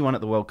think anyone at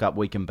the World Cup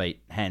we can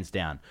beat, hands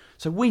down.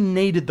 So we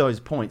needed those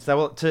points.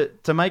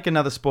 To make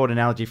another sport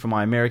analogy for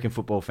my American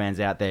football fans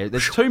out there,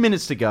 there's 2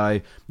 minutes to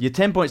go. You're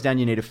 10 points down.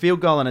 You need a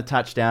field goal and a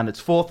touchdown.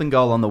 It's 4th and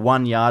goal on the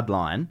 1 yard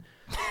line.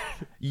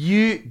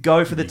 You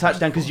go for the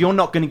touchdown because you're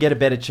not going to get a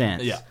better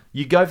chance. Yeah.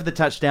 You go for the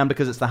touchdown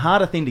because it's the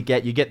harder thing to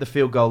get. You get the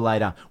field goal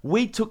later.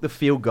 We took the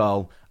field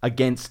goal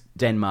against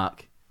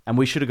Denmark, and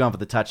we should have gone for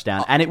the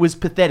touchdown. And it was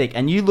pathetic.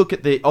 And you look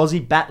at the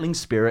Aussie battling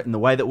spirit and the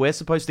way that we're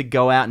supposed to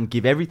go out and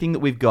give everything that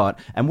we've got,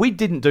 and we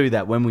didn't do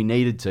that when we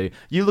needed to.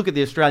 You look at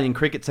the Australian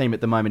cricket team at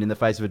the moment in the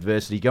face of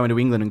adversity, going to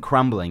England and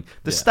crumbling.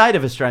 The state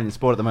of Australian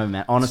sport at the moment,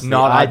 man, honestly,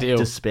 not I ideal.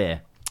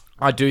 despair.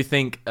 I do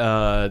think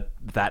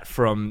that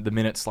from the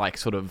minutes like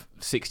sort of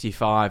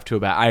 65 to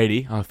about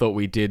 80, I thought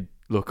we did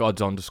look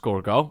odds on to score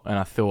a goal, and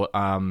I thought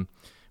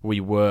we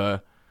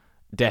were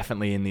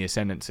definitely in the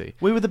ascendancy.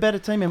 We were the better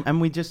team,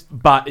 and we just...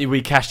 But we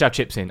cashed our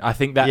chips in. I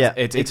think that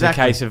it's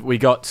exactly. a case of we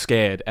got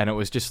scared, and it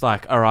was just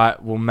like, all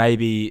right, well,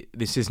 maybe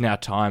this is now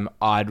time.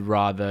 I'd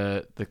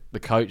rather... The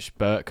coach,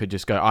 Bert, could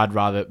just go, I'd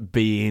rather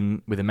be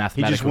in with a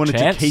mathematical chance. He just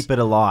wanted to keep it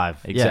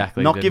alive.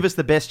 Exactly. Not give us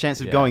the best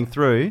chance of going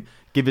through,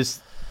 give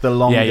us the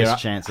longest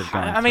chance of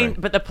going through. I mean,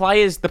 but the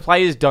players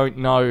don't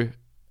know,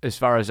 as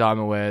far as I'm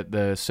aware,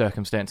 the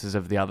circumstances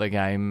of the other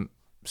game,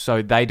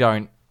 so they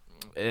don't...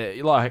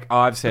 like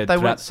I've said, but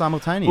they weren't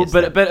simultaneous.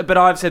 Well, but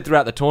I've said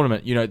throughout the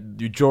tournament, you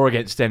draw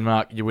against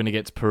Denmark, you win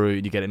against Peru,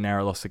 you get a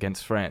narrow loss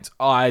against France.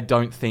 I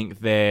don't think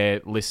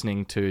they're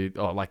listening to,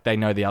 they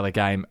know the other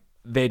game.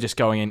 They're just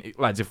going in,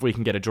 lads, if we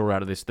can get a draw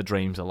out of this, the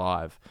dream's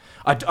alive.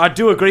 I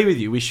do agree with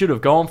you. We should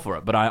have gone for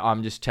it, but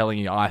I'm just telling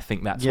you, I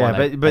think that's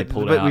why they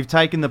pulled out. But we've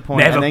taken the point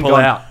Never and then pull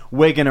gone, out.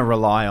 We're going to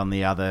rely on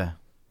the other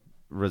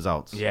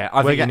results. Yeah,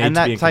 I think and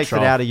that to be in takes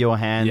control. it out of your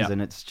hands, Yeah.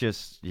 and it's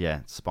just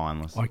it's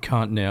spineless. I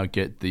can't now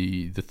get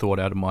the thought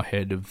out of my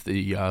head of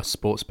the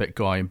sports bet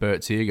guy in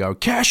Bert's ear go,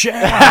 cash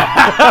out!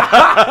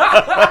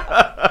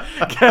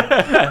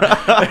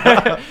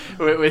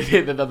 We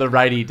hit the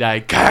rainy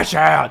day, cash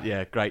out!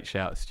 Yeah, great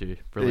shout, Stu.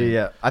 Brilliant.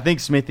 Yeah, I think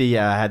Smithy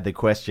had the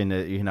question,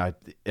 are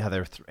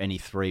there any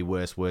three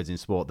worse words in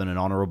sport than an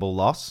honourable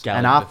loss?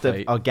 Gallant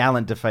defeat.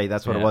 Gallant defeat,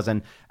 that's what it was.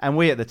 And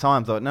we at the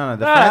time thought, no,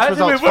 the No, France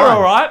result's we're fine.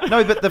 all right.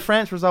 No, but the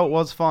France result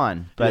was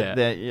fine. But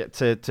Yeah.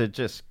 to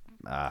just...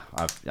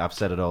 I've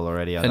said it all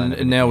already. I don't have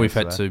And now anything we've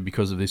else had to to,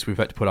 because of this, we've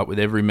had to put up with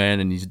every man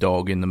and his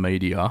dog in the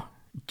media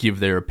give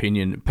their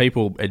opinion.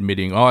 People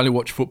admitting, I only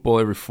watch football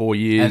every 4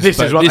 years. And this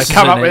but is what they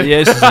come up with.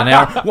 Yes, this is an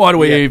hour. Why do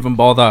we even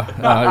bother?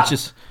 It's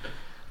just...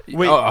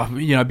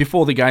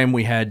 before the game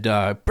we had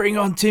bring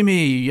on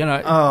Timmy.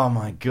 Oh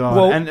my god!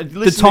 Well, and the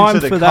listening time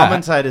to the for that-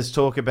 commentators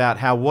talk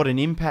about what an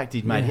impact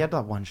he'd made. He had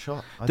like one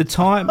shot. the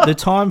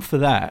time for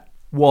that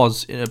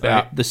was in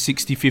about the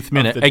 65th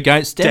minute the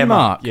against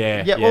Denmark.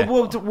 Yeah.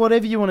 Well,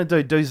 whatever you want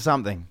to do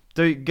something.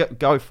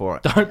 Go for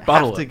it. Don't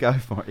bottle Have to it. go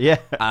for it. Yeah.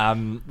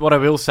 What I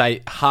will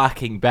say,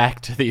 harking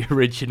back to the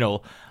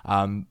original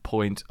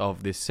point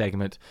of this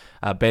segment,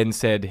 Ben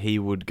said he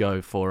would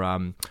go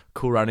for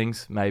Cool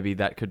Runnings. Maybe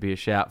that could be a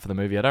shout for the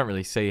movie. I don't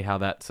really see how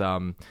that's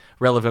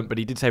relevant, but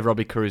he did say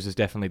Robbie Cruz is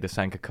definitely the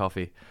Sanka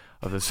Coffee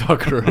of the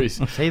Socceroos.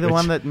 Is he the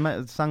one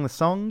that sung the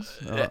songs?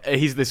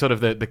 He's the sort of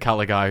the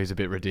colour guy who's a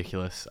bit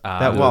ridiculous.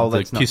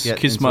 Let's not kiss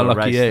get my into a lucky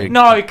race egg. thing.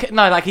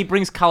 No, like he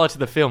brings colour to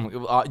the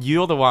film.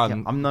 You're the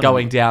one I'm not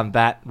going down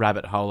that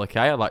rabbit hole,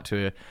 okay? I'd like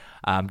to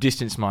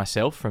distance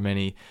myself from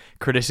any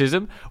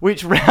criticism.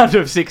 Which round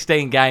of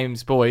 16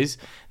 games, boys,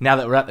 now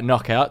that we're at the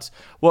knockouts,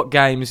 what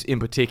games in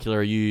particular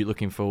are you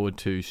looking forward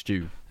to,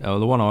 Stu? The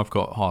one I've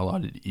got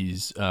highlighted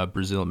is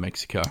Brazil and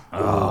Mexico.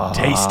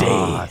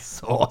 Tasty.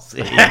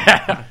 Saucy.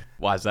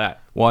 Why is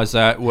that? Why is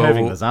that? Well,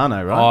 Irving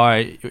Lozano,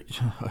 right?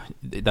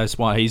 That's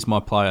why he's my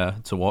player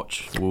to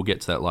watch. We'll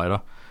get to that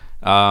later.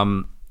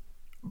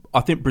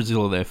 I think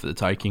Brazil are there for the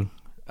taking.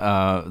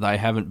 they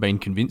haven't been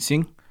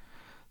convincing.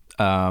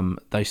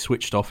 They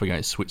switched off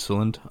against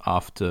Switzerland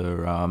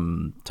after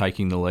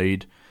taking the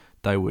lead.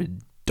 They were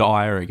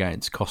dire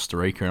against Costa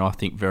Rica, and I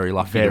think very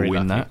lucky to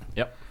win that.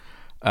 Yep.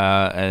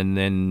 And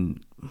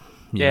then,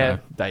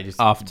 they just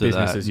after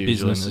business that, as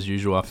usual. business as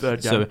usual. After,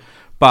 Third game.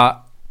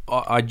 But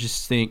I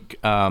just think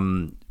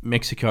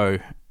Mexico.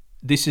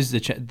 This is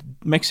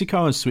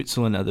Mexico and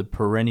Switzerland are the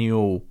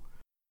perennial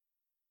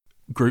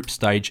group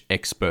stage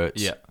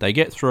experts. Yeah. They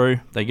get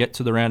through. They get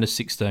to the round of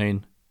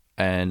 16.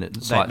 And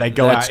it's they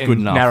go that's out good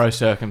in enough. narrow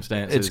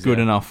circumstances. It's good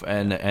enough,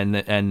 and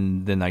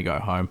then they go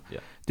home. Yeah.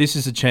 This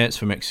is a chance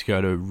for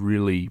Mexico to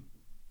really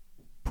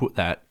put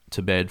that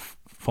to bed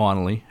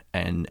finally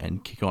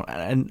and kick on.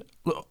 And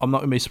look, I'm not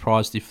going to be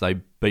surprised if they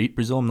beat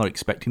Brazil. I'm not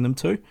expecting them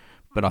to,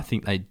 but I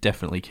think they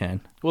definitely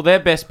can. Well, their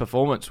best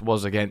performance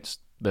was against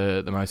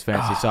the most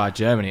fancy side,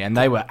 Germany, and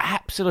they were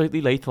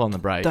absolutely lethal on the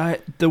break.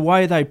 The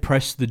way they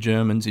pressed the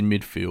Germans in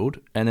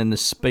midfield and then the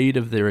speed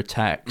of their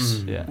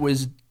attacks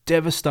was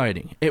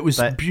devastating. It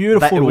was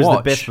beautiful to watch. It was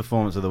the best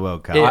performance of the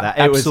World Cup.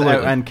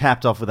 Absolutely. And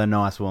capped off with a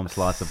nice warm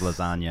slice of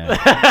lasagna.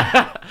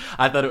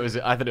 I thought it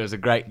was a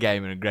great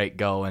game and a great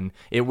goal, and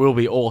it will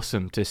be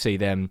awesome to see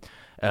them.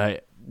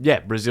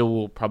 Brazil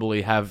will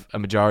probably have a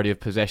majority of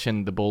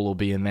possession. The ball will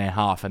be in their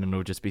half, and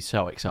it'll just be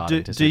so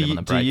exciting to see them on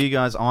the break. Do you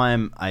guys?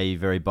 I'm a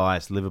very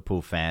biased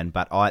Liverpool fan,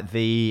 but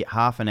the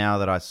half an hour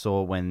that I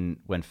saw when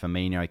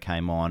Firmino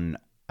came on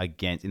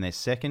in their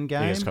second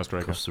game against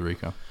Costa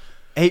Rica,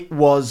 it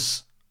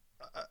was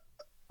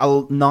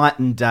a night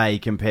and day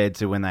compared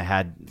to when they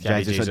had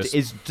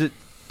Jesus.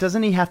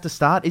 Doesn't he have to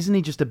start? Isn't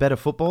he just a better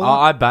footballer?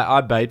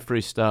 I bade for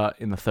his start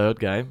in the third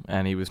game,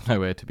 and he was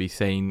nowhere to be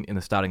seen in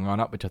the starting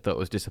lineup, which I thought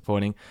was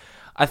disappointing.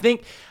 I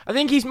think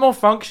he's more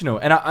functional,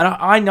 and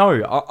I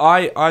know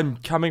I'm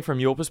coming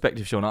from your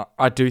perspective, Sean.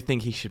 I do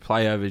think he should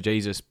play over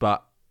Jesus,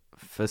 but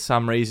for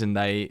some reason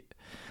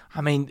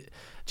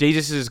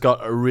Jesus has got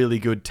a really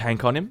good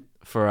tank on him.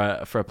 For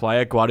a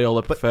player,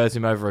 Guardiola prefers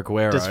him over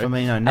Aguero. Does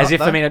Firmino not?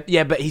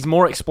 Firmino, but he's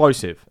more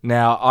explosive.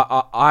 Now,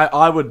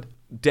 I would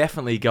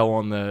definitely go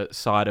on the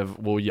side of,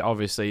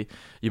 obviously,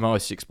 your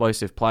most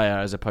explosive player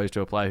as opposed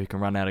to a player who can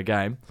run out a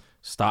game.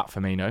 Start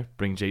Firmino,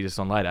 bring Jesus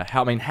on later.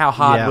 How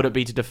hard would it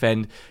be to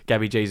defend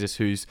Gabby Jesus,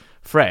 who's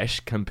fresh,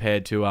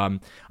 compared to,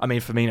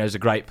 Firmino's a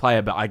great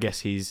player, but I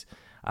guess his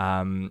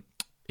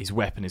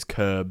weapon is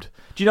curbed.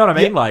 Do you know what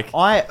I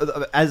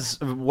mean?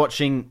 As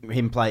watching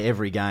him play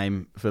every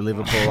game for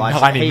Liverpool,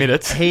 90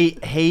 minutes.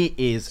 He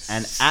is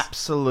an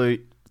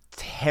absolute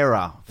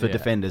terror for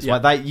defenders.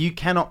 Yeah. You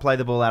cannot play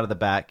the ball out of the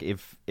back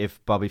if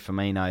Bobby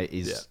Firmino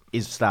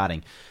is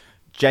starting.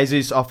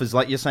 Jesus offers,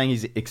 like you're saying,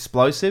 he's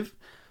explosive,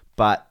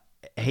 but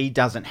he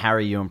doesn't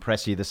harry you and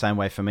press you the same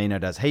way Firmino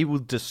does. He will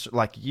just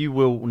you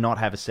will not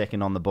have a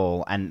second on the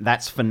ball, and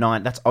that's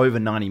over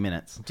 90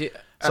 minutes.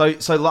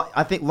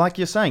 I think, like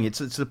you're saying, it's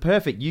the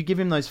perfect. You give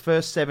him those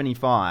first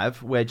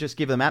 75, where just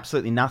give them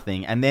absolutely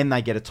nothing, and then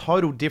they get a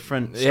total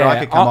different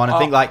striker come on and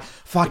think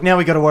fuck, now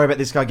we got to worry about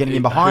this guy getting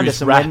in behind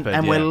us,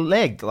 and we're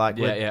legged.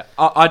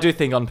 I do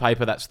think on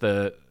paper that's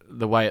the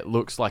way it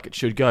looks like it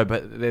should go,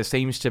 but there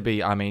seems to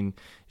be.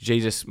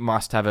 Jesus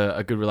must have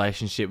a good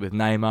relationship with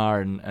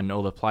Neymar and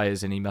all the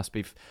players, and he must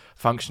be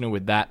functional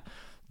with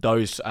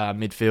those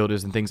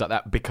midfielders and things like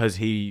that, because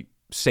he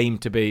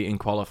seemed to be in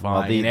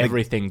qualifying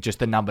everything, just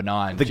the number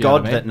 9. The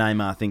god that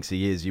Neymar thinks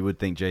he is, you would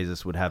think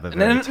Jesus would have a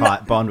very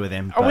tight bond with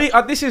him.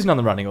 This isn't on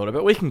the running order,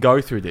 but we can go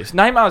through this.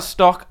 Neymar's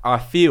stock, I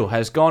feel,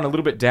 has gone a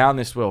little bit down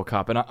this World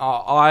Cup, and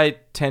I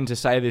tend to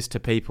say this to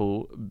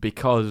people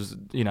because,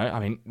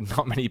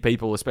 not many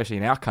people, especially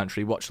in our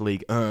country, watch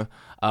League or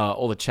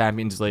the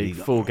Champions League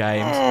full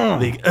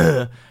games,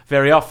 League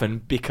very often,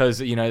 because,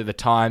 the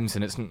times,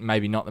 and it's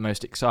maybe not the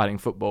most exciting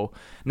football.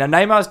 Now,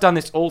 Neymar's done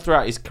this all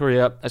throughout his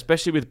career,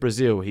 especially with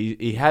Brazil.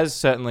 He has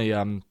certainly...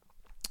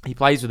 he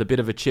plays with a bit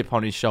of a chip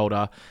on his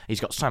shoulder. He's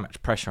got so much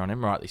pressure on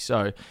him, rightly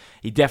so.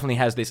 He definitely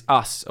has this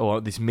us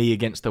or this me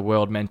against the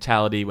world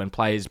mentality. When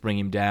players bring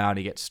him down,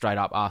 he gets straight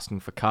up asking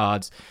for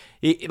cards.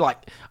 I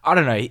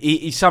don't know.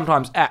 He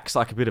sometimes acts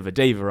like a bit of a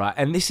diva, right?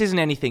 And this isn't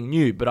anything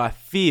new, but I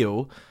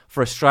feel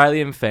for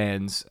Australian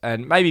fans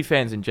and maybe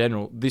fans in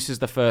general, this is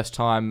the first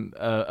time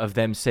of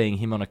them seeing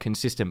him on a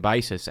consistent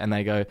basis, and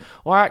they go,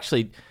 well,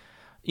 actually...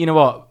 You know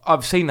what?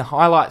 I've seen the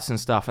highlights and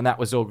stuff, and that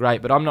was all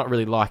great, but I'm not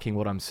really liking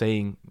what I'm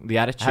seeing, the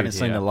attitude. I haven't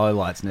seen the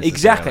lowlights necessarily.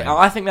 Exactly.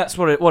 I think that's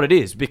what it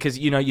is, because,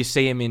 you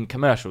see him in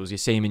commercials, you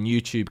see him in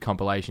YouTube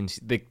compilations.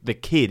 The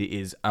kid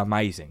is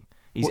amazing.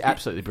 He's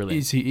absolutely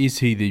brilliant. Is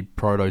he the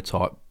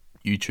prototype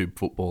YouTube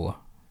footballer?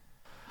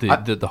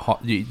 The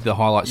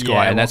highlights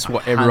guy, and that's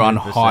what everyone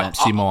 100%.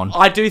 hypes him on.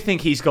 I do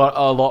think he's got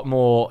a lot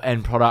more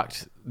end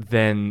product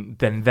than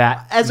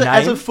that. As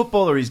a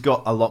footballer, he's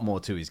got a lot more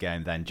to his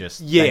game than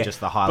just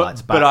the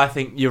highlights. But I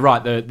think you're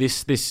right.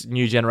 This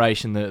new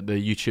generation, the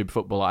YouTube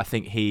footballer, I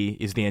think he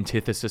is the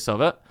antithesis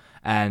of it.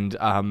 And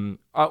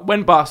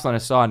when Barcelona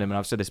signed him, and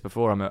I've said this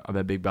before, I'm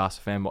a big Barca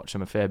fan, watch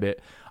him a fair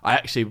bit. I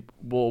actually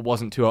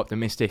wasn't too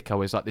optimistic. I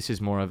was like, this is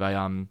more of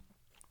a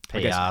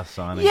PR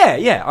signing.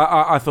 Yeah.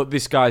 I thought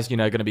this guy's,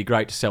 going to be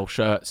great to sell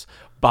shirts,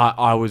 but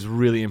I was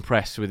really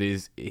impressed with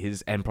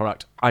his end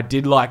product. I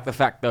did like the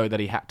fact, though, that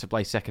he had to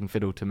play second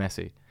fiddle to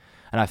Messi,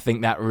 and I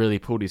think that really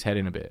pulled his head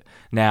in a bit.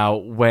 Now,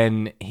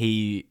 when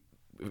he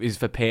is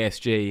for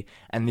PSG,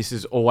 and this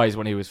is always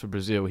when he was for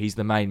Brazil, he's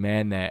the main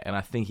man there, and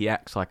I think he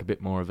acts like a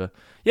bit more of a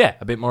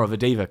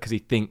diva because he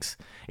thinks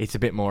it's a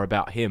bit more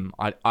about him.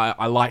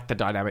 I like the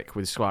dynamic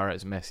with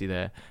Suarez and Messi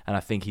there, and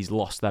I think he's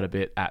lost that a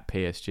bit at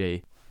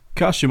PSG.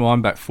 Cast your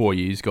mind back 4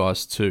 years,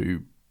 guys,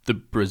 to the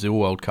Brazil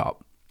World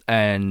Cup,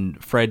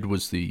 and Fred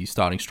was the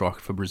starting striker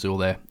for Brazil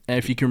there. And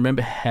if you can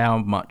remember how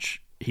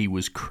much he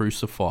was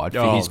crucified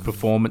for his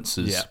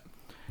performances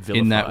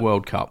in that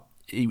World Cup,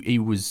 he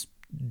was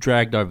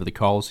dragged over the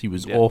coals. He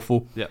was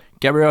awful. Yeah.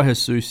 Gabriel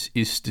Jesus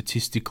is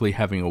statistically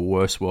having a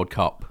worse World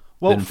Cup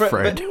than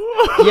Fred.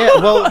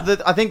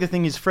 I think the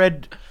thing is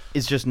Fred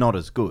is just not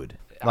as good.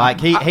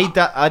 Like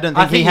I don't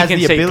think he has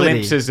the ability.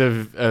 Glimpses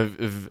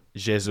of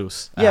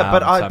Jesus.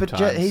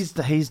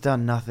 But he's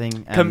done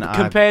nothing. And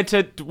compared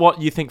to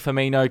what you think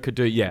Firmino could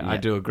do, I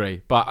do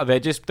agree. But they're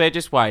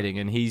just waiting,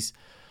 and he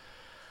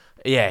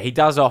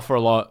does offer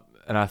a lot,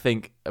 and I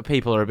think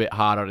people are a bit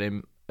hard on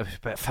him.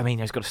 But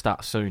Firmino's got to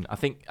start soon. I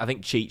think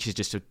Cheech is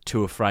just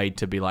too afraid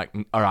to be like,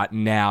 all right,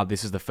 now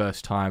this is the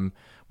first time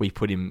we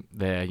put him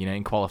there.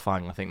 In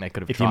qualifying, I think they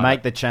could have. If you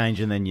make the change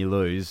and then you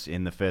lose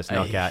in the first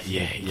knockout, he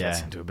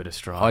gets into a bit of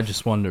strife. I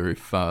just wonder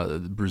if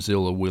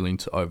Brazil are willing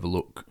to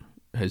overlook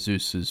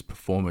Jesus'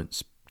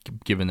 performance,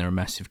 given they're a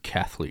massive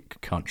Catholic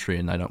country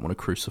and they don't want to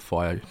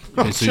crucify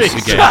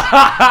Jesus again.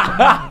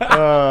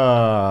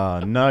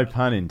 Oh, no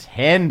pun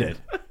intended.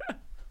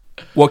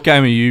 What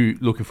game are you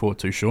looking forward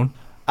to, Sean?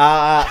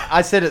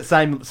 I said it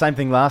same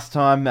thing last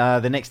time.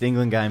 The next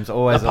England game's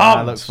always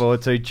I look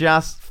forward to,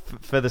 just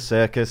for the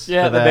circus.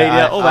 Yeah, for the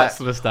media, all that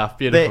sort of stuff.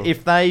 Beautiful.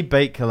 If they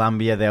beat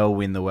Colombia, they'll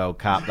win the World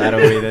Cup. That'll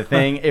be the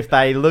thing. If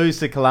they lose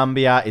to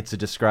Colombia, it's a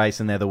disgrace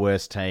and they're the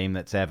worst team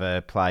that's ever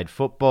played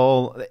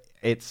football.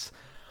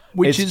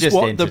 Which is just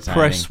what the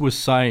press was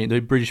saying, the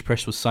British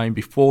press was saying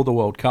before the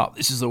World Cup.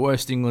 This is the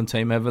worst England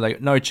team ever. They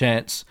got no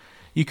chance.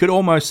 You could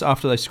almost,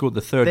 after they scored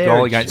the third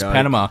goal against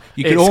Panama,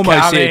 you could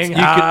almost hear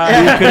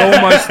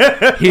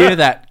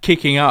that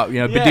kicking up.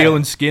 Badil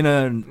and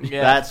Skinner.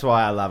 That's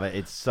why I love it.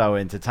 It's so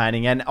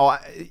entertaining, and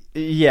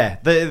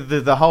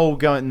the whole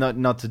going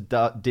not to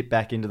dip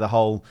back into the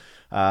whole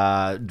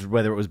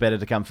whether it was better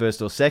to come first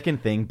or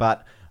second thing,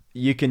 but.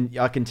 I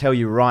can tell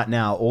you right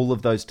now, all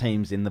of those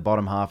teams in the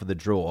bottom half of the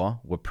draw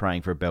were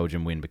praying for a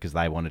Belgian win because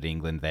they wanted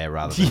England there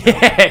rather than you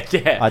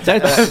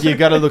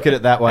got to look at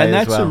it that way, and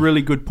that's a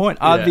really good point.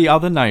 Are the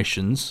other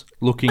nations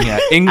looking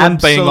at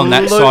England being on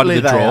that side of the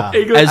draw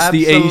as the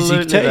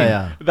easy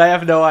team? They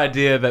have no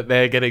idea that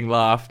they're getting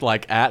laughed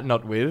at,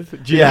 not with.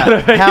 What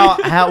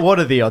I mean? What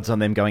are the odds on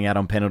them going out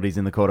on penalties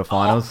in the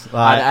quarterfinals?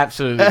 I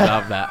absolutely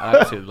love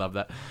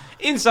that.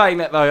 In saying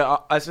that,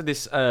 though, I said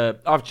this.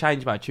 I've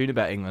changed my tune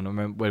about England. I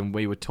remember when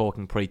we were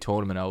talking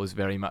pre-tournament, I was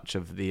very much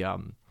of the,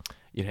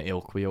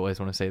 ilk. We always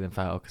want to see them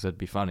fail because it'd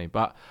be funny.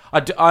 But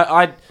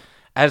I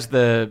as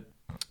the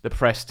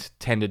press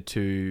tended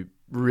to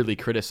really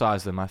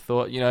criticise them, I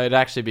thought, it'd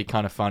actually be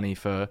kind of funny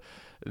for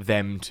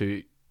them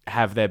to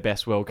have their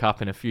best World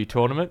Cup in a few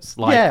tournaments,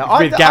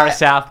 with Gareth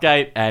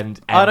Southgate and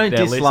I don't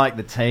dislike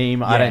the team.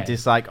 Yeah. I don't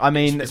dislike. I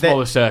mean, it's more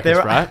the circus,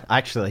 right?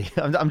 Actually,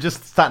 I'm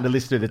just starting to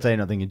list through the team.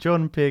 I'm thinking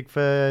Jordan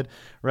Pickford,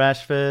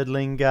 Rashford,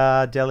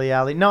 Lingard, Dele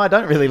Alli. No, I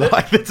don't really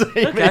like the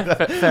team. Okay,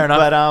 fair enough.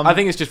 But I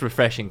think it's just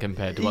refreshing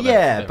compared to what.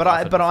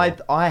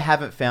 I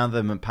haven't found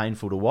them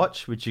painful to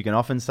watch, which you can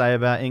often say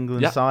about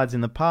England sides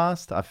in the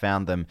past. I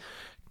found them.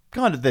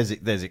 Kind of,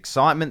 there's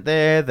excitement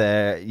there.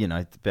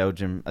 They're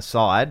Belgium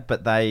aside,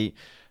 but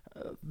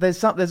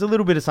there's a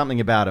little bit of something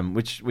about them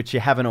which you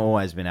haven't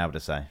always been able to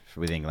say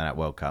with England at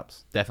World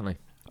Cups. Definitely.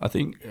 I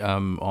think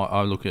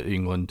I look at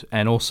England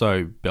and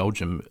also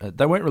Belgium.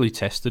 They weren't really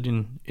tested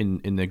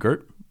in their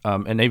group,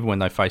 and even when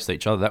they faced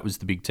each other, that was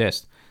the big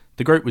test.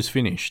 The group was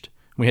finished.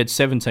 We had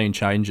 17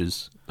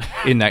 changes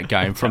in that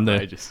game from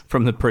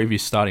the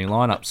previous starting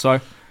lineup.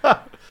 So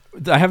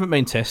they haven't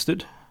been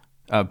tested.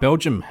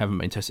 Belgium haven't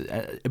been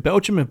tested.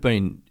 Belgium have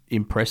been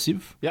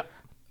impressive. Yep.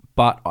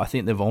 But I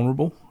think they're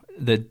vulnerable.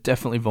 They're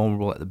definitely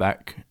vulnerable at the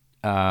back.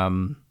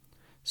 England...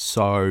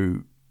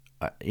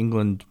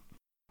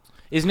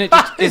 Isn't it?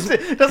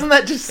 Doesn't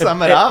that just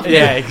sum it up?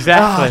 Yeah,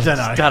 exactly.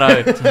 I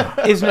don't know.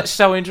 Isn't it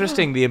so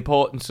interesting, the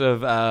importance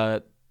of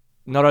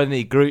not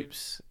only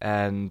groups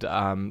and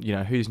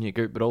who's in your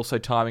group, but also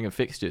timing of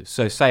fixtures.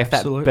 So say if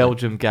that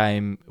Belgium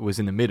game was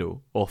in the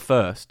middle or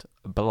first,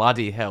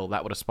 bloody hell,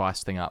 that would have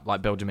spiced thing up,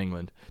 like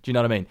Belgium-England. Do you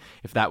know what I mean?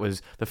 If that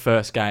was the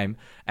first game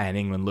and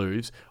England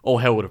lose, all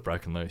hell would have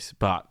broken loose.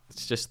 But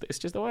it's just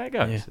the way it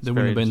goes. Yeah, there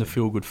wouldn't have been the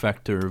feel-good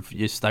factor of,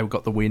 yes, they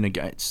got the win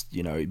against,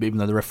 even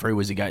though the referee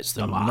was against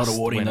them, not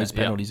awarding those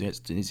penalties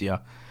against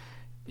Tunisia.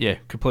 Yeah,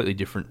 completely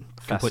different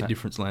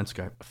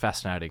landscape.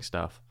 Fascinating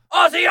stuff.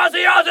 Aussie,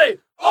 Aussie, Aussie!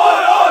 Oi,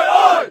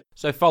 oi, oi!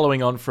 So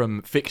following on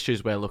from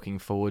fixtures we're looking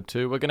forward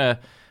to, we're going to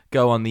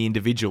go on the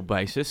individual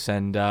basis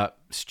and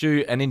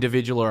Stu, an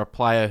individual or a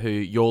player who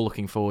you're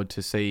looking forward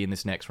to see in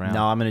this next round?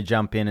 No, I'm going to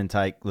jump in and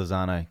take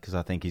Lozano because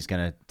I think he's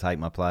going to take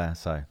my player.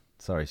 So,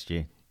 sorry,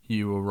 Stu.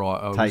 You were right.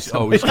 I Take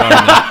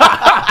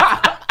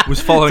was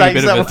following a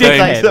bit of a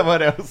Take theme.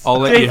 someone else. I'll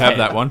let you have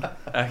that one.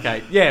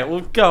 Okay, yeah,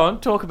 well, go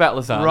on. Talk about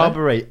Lozano.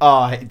 Robbery.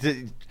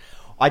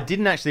 I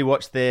didn't actually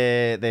watch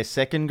their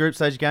second group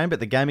stage game, but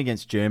the game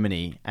against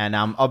Germany, and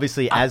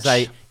obviously as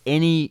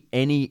any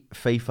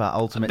FIFA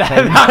Ultimate Team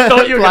I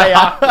thought you were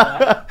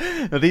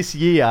player this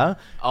year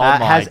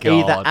has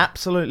either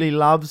absolutely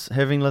loves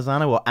having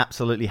Lozano or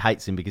absolutely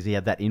hates him because he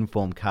had that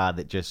informed card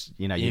that just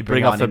you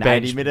bring off the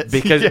bench 80 minutes.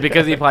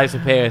 because he plays for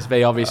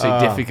PSV. Obviously,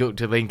 difficult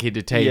to link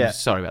into teams. Yeah.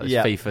 Sorry about this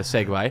Yeah.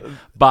 FIFA segue,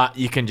 but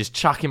you can just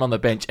chuck him on the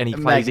bench and he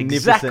plays Magnificent.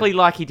 exactly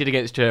like he did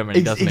against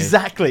Germany, doesn't he?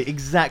 Exactly.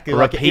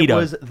 Like it Rapido.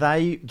 was,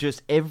 they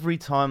just every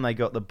time they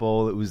got the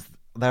ball,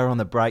 they were on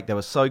the break. They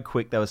were so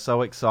quick. They were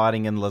so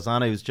exciting. And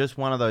Lozano was just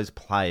one of those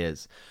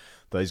players,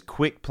 those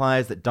quick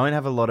players that don't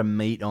have a lot of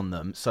meat on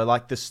them. So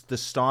like the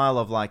style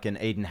of like an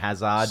Eden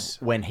Hazard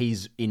when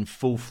he's in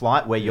full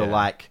flight, where you're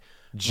like,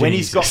 when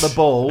he's got the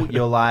ball,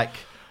 you're like,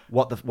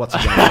 what's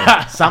he going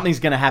to do? Something's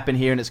going to happen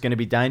here and it's going to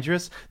be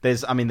dangerous.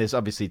 There's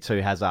obviously two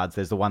Hazards.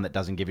 There's the one that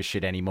doesn't give a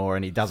shit anymore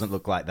and he doesn't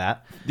look like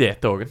that. Yeah,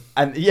 Thorgan.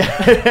 And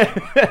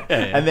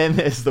and then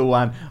there's the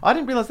one. I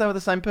didn't realize they were the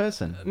same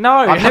person. No,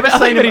 I've never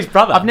seen him. his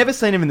brother. I've never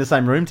seen him in the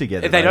same room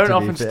together. They though, don't to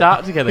be often fair.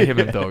 start together, him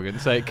and Thorgan,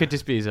 so it could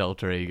just be his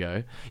alter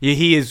ego. Yeah,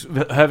 he is.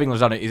 Having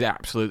Lozano is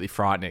absolutely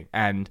frightening,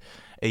 and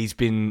he's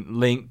been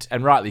linked,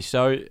 and rightly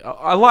so.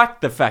 I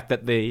like the fact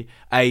that the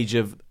age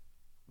of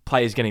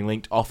players getting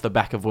linked off the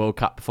back of World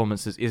Cup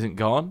performances isn't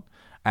gone.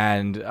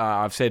 And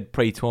I've said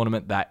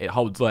pre-tournament that it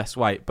holds less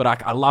weight. But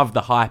I love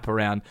the hype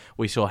around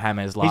we saw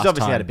James last time. He's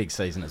obviously had a big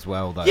season as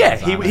well, though. Yeah,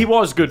 Lozano. he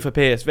was good for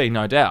PSV,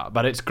 no doubt.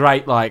 But it's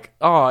great, like,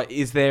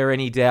 is there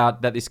any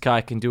doubt that this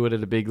guy can do it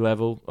at a big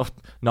level? Oh,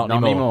 not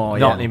anymore.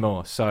 Not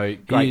anymore. So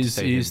great to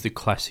see He him. is the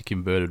classic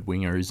inverted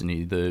winger, isn't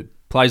he? The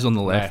plays on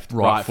the left,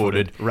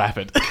 right-footed,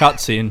 rapid.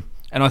 cuts in.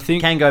 And I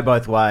think Can go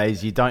both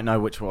ways. You don't know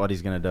what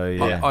he's going to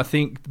do. Yeah. I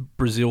think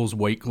Brazil's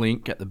weak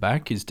link at the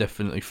back is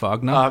definitely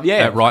Fagner Yeah,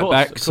 at of right course,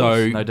 back. of course.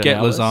 So No get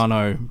Denales.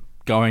 Lozano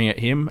going at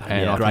him,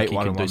 and I great think he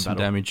can do one-on-one some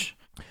battle. damage.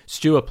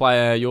 Stu, a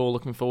player you're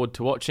looking forward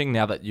to watching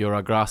now that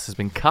your grass has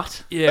been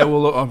cut? Yeah,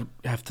 well, look,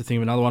 I have to think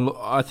of another one. Look,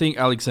 I think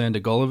Alexander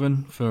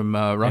Golovin from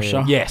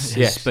Russia. Yes,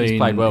 he's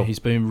played well. He's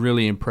been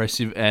really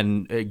impressive,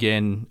 and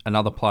again,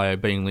 another player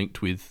being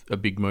linked with a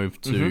big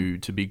move to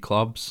big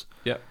clubs.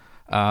 Yep.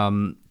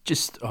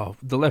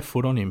 The left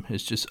foot on him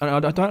is just. I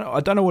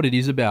don't know what it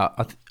is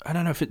about. I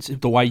don't know if it's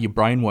the way your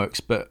brain works,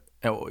 but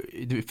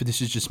if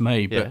this is just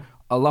me, but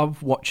I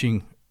love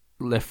watching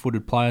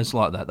left-footed players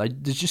like that.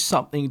 There's just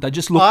something. They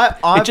just look.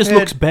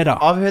 Looks better.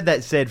 I've heard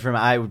that said from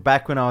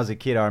back when I was a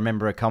kid. I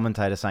remember a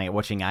commentator saying it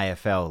watching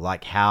AFL,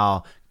 like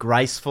how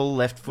graceful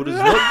left-footers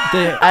look.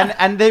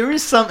 And there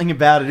is something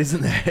about it,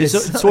 isn't there?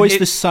 It's always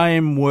the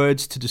same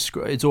words to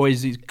describe. It's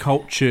always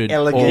cultured,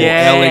 Elegant. or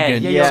Yeah,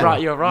 elegant. yeah,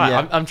 you're right.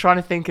 Yeah. I'm trying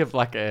to think of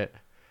like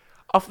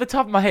off the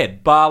top of my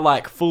head, bar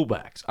like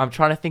fullbacks. I'm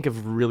trying to think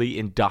of really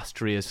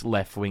industrious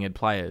left-winged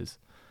players.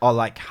 Oh,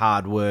 like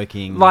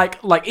hard-working. Like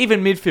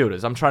even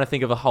midfielders. I'm trying to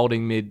think of a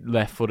holding mid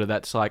left footer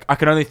that's like I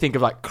can only think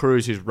of like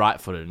Cruz who's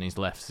right footed and his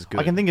left is good.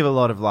 I can think of a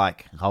lot of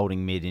like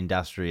holding mid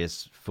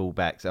industrious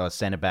fullbacks or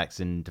centre backs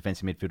and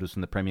defensive midfielders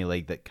from the Premier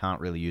League that can't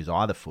really use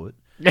either foot.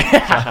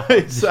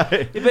 So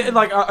But,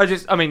 like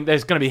I mean,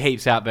 there's going to be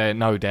heaps out there,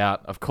 no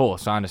doubt. Of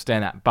course, I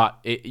understand that, but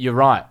you're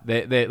right.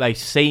 They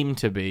seem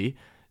to be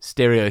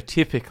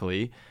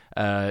stereotypically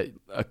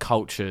a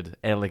cultured,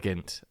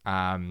 elegant,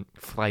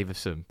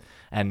 flavoursome,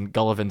 and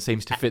Golovin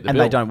seems to fit the and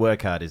bill. they don't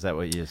work hard. Is that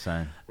what you're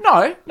saying?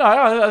 No,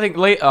 I think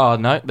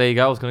there you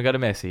go. I was going to go to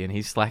Messi, and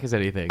he's slack as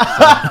anything.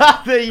 So.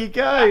 There you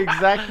go.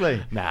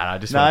 Exactly. I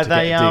just wanted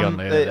to dig on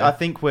there. I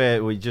think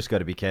we just got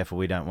to be careful.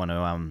 We don't want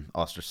to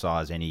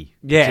ostracise any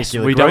Yes,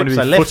 particular we group. don't want to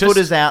be so left footers.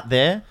 footers out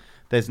there.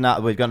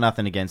 We've got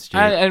nothing against you.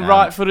 And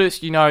right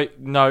footers, no,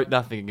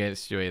 nothing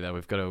against you either.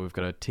 We've got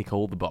to tick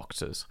all the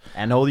boxes.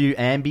 And all you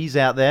ambies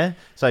out there,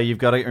 so you've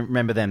got to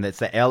remember them. That's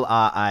the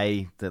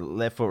LRA, the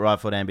left foot, right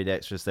foot,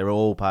 ambidextrous. They're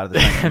all part of the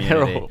same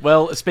community.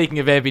 Well, speaking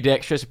of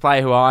ambidextrous, a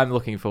player who I'm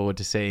looking forward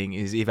to seeing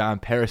is Ivan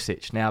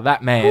Perisic. Now,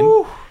 that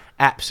man,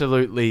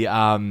 absolutely...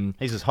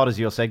 He's as hot as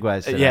your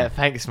segues today. Yeah,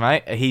 thanks,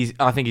 mate.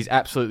 I think he's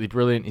absolutely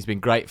brilliant. He's been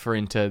great for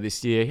Inter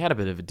this year. He had a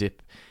bit of a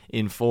dip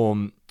in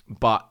form,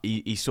 but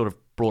he sort of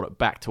brought it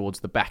back towards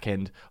the back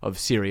end of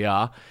Serie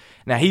A.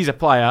 Now, he's a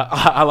player,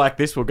 I like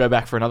this, we'll go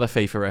back for another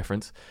FIFA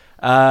reference.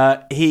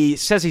 He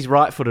says he's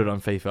right-footed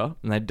on FIFA,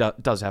 and he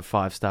does have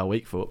 5-star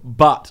weak foot,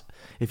 but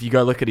if you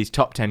go look at his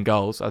top 10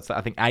 goals, I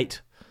think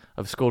 8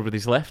 have scored with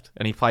his left,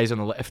 and he plays on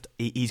the left.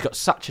 He's got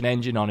such an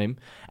engine on him,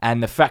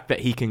 and the fact that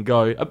he can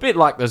go a bit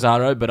like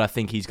Lozano, but I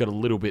think he's got a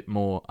little bit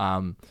more,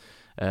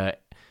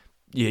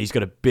 he's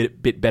got a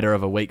bit better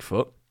of a weak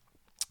foot.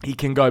 he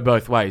can go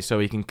both ways. So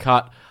he can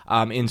cut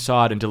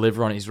inside and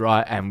deliver on his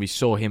right, and we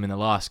saw him in the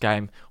last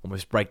game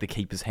almost break the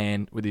keeper's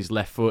hand with his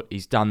left foot.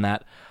 He's done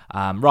that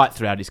right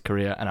throughout his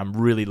career, and I'm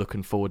really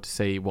looking forward to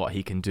see what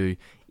he can do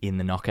in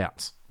the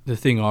knockouts. The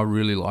thing I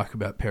really like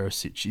about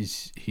Perisic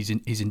is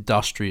he's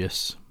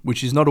industrious,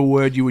 which is not a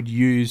word you would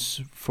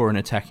use for an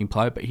attacking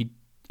player, but he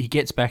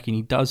gets back and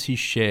he does his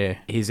share.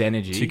 His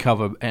energy. To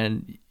cover,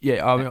 and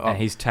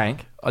his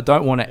tank. I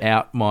don't want to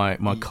out my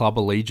club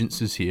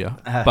allegiances here,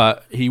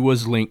 but he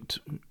was linked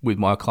with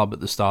my club at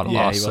the start of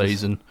last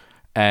season,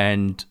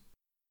 and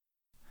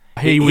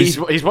he's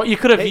what you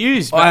could have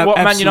used, what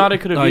Man United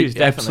could have used,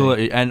 definitely.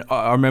 Absolutely, and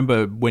I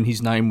remember when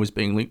his name was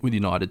being linked with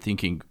United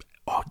thinking,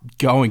 oh,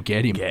 go and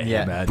get him.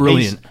 Yeah.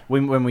 Brilliant.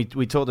 When we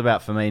talked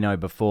about Firmino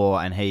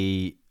before, and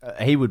he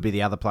would be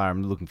the other player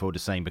I'm looking forward to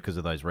seeing because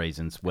of those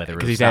reasons, whether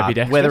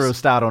he'll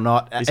start or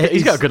not.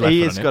 He's got a good left foot.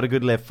 He has got a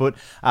good left foot.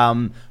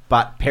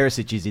 But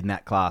Perisic is in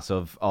that class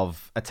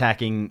of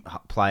attacking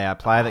player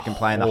that can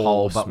play in the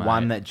hole, but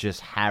one that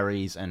just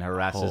harries and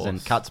harasses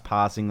and cuts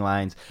passing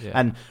lanes. Yeah.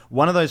 And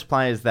one of those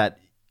players that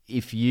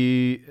if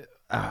you...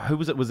 who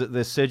was it? Was it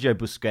the Sergio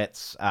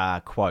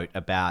Busquets quote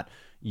about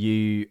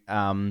you...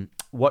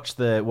 watch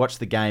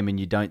the game and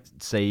you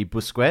don't see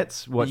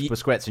Busquets. Watch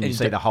Busquets and you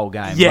see the whole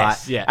game.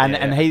 Yes, right?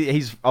 And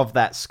he's of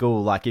that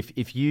school. Like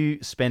if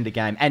you spend a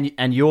game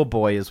and your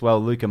boy as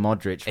well, Luka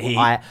Modric.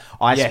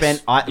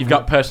 You've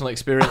got personal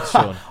experience,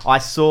 Sean. I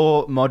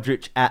saw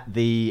Modric at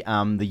the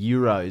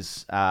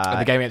Euros. At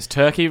the game against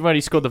Turkey when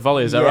he scored the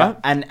volley. Is that right?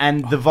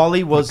 And the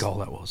volley was what a goal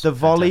that was. The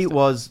volley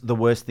was the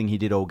worst thing he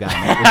did all game.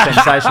 It was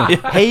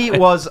sensational. He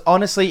was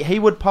honestly he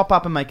would pop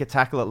up and make a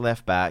tackle at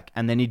left back,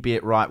 and then he'd be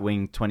at right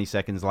wing 20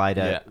 seconds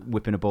later.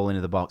 Whipping a ball into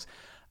the box.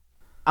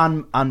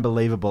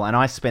 Unbelievable. And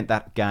I spent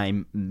that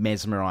game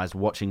mesmerised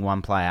watching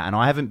one player. And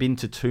I haven't been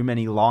to too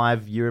many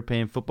live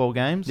European football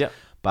games,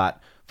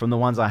 but from the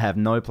ones I have,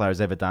 no player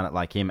has ever done it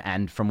like him.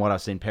 And from what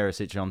I've seen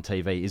Perisic on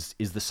TV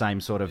is the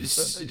same sort of...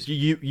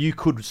 You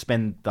could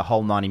spend the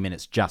whole 90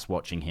 minutes just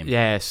watching him.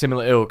 Yeah,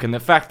 similar ilk. And the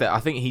fact that I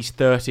think he's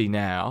 30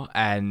 now,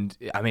 and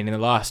I mean, in the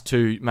last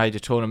two major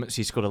tournaments,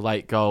 he scored a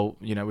late goal.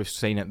 You know, we've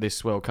seen it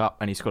this World Cup,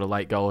 and he scored a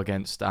late goal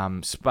against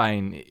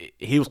Spain.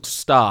 He'll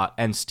start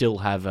and still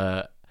have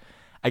a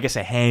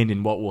hand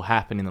in what will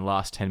happen in the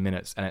last 10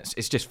 minutes. And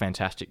it's just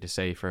fantastic to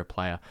see for a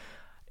player.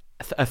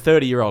 A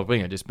 30-year-old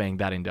winger just being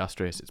that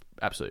industrious, it's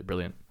absolutely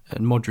brilliant.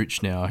 And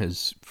Modric now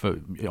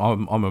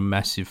I'm a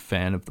massive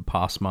fan of the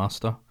pass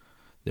master.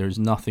 There is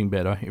nothing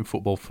better in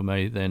football for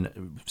me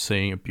than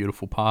seeing a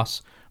beautiful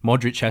pass.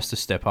 Modric has to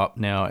step up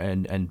now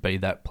and be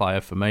that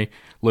player for me.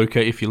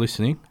 Luca, if you're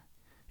listening,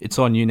 it's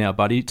on you now,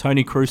 buddy.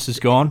 Tony Kroos is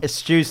gone.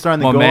 Stu's throwing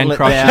the My gauntlet man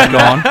Crush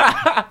down.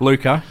 is gone.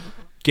 Luca,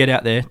 get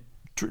out there.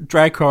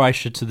 Drag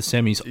Croatia to the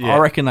semis. Yeah. I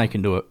reckon they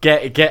can do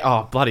it.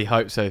 Oh, bloody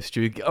hope so,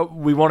 Stu.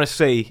 We want to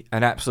see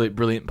an absolute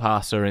brilliant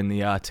passer in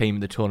the team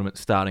of the tournament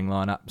starting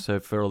lineup. So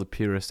for all the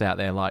purists out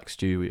there like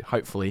Stu,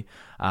 hopefully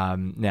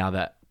now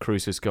that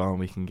Kroos is gone,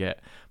 we can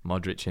get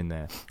Modric in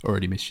there.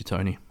 Already missed you,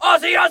 Tony.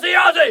 Aussie, Aussie,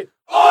 Aussie!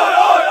 Oi,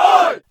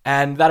 oi, oi!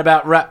 And that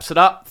about wraps it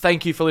up.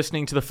 Thank you for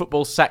listening to the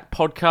Football Sack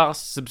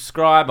podcast.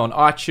 Subscribe on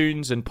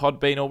iTunes and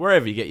Podbean or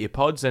wherever you get your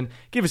pods, and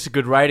give us a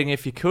good rating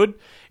if you could.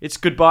 It's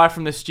goodbye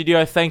from the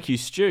studio. Thank you,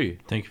 Stu.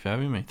 Thank you for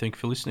having me. Thank you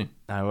for listening.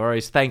 No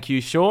worries. Thank you,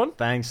 Sean.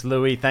 Thanks,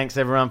 Louis. Thanks,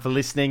 everyone, for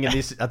listening.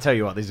 And I'll tell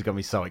you what, this has got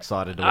me so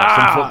excited to watch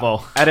some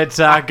football. And it's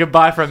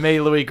goodbye from me,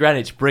 Louis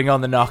Greenwich. Bring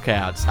on the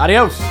knockouts.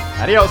 Adios.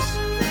 Adios.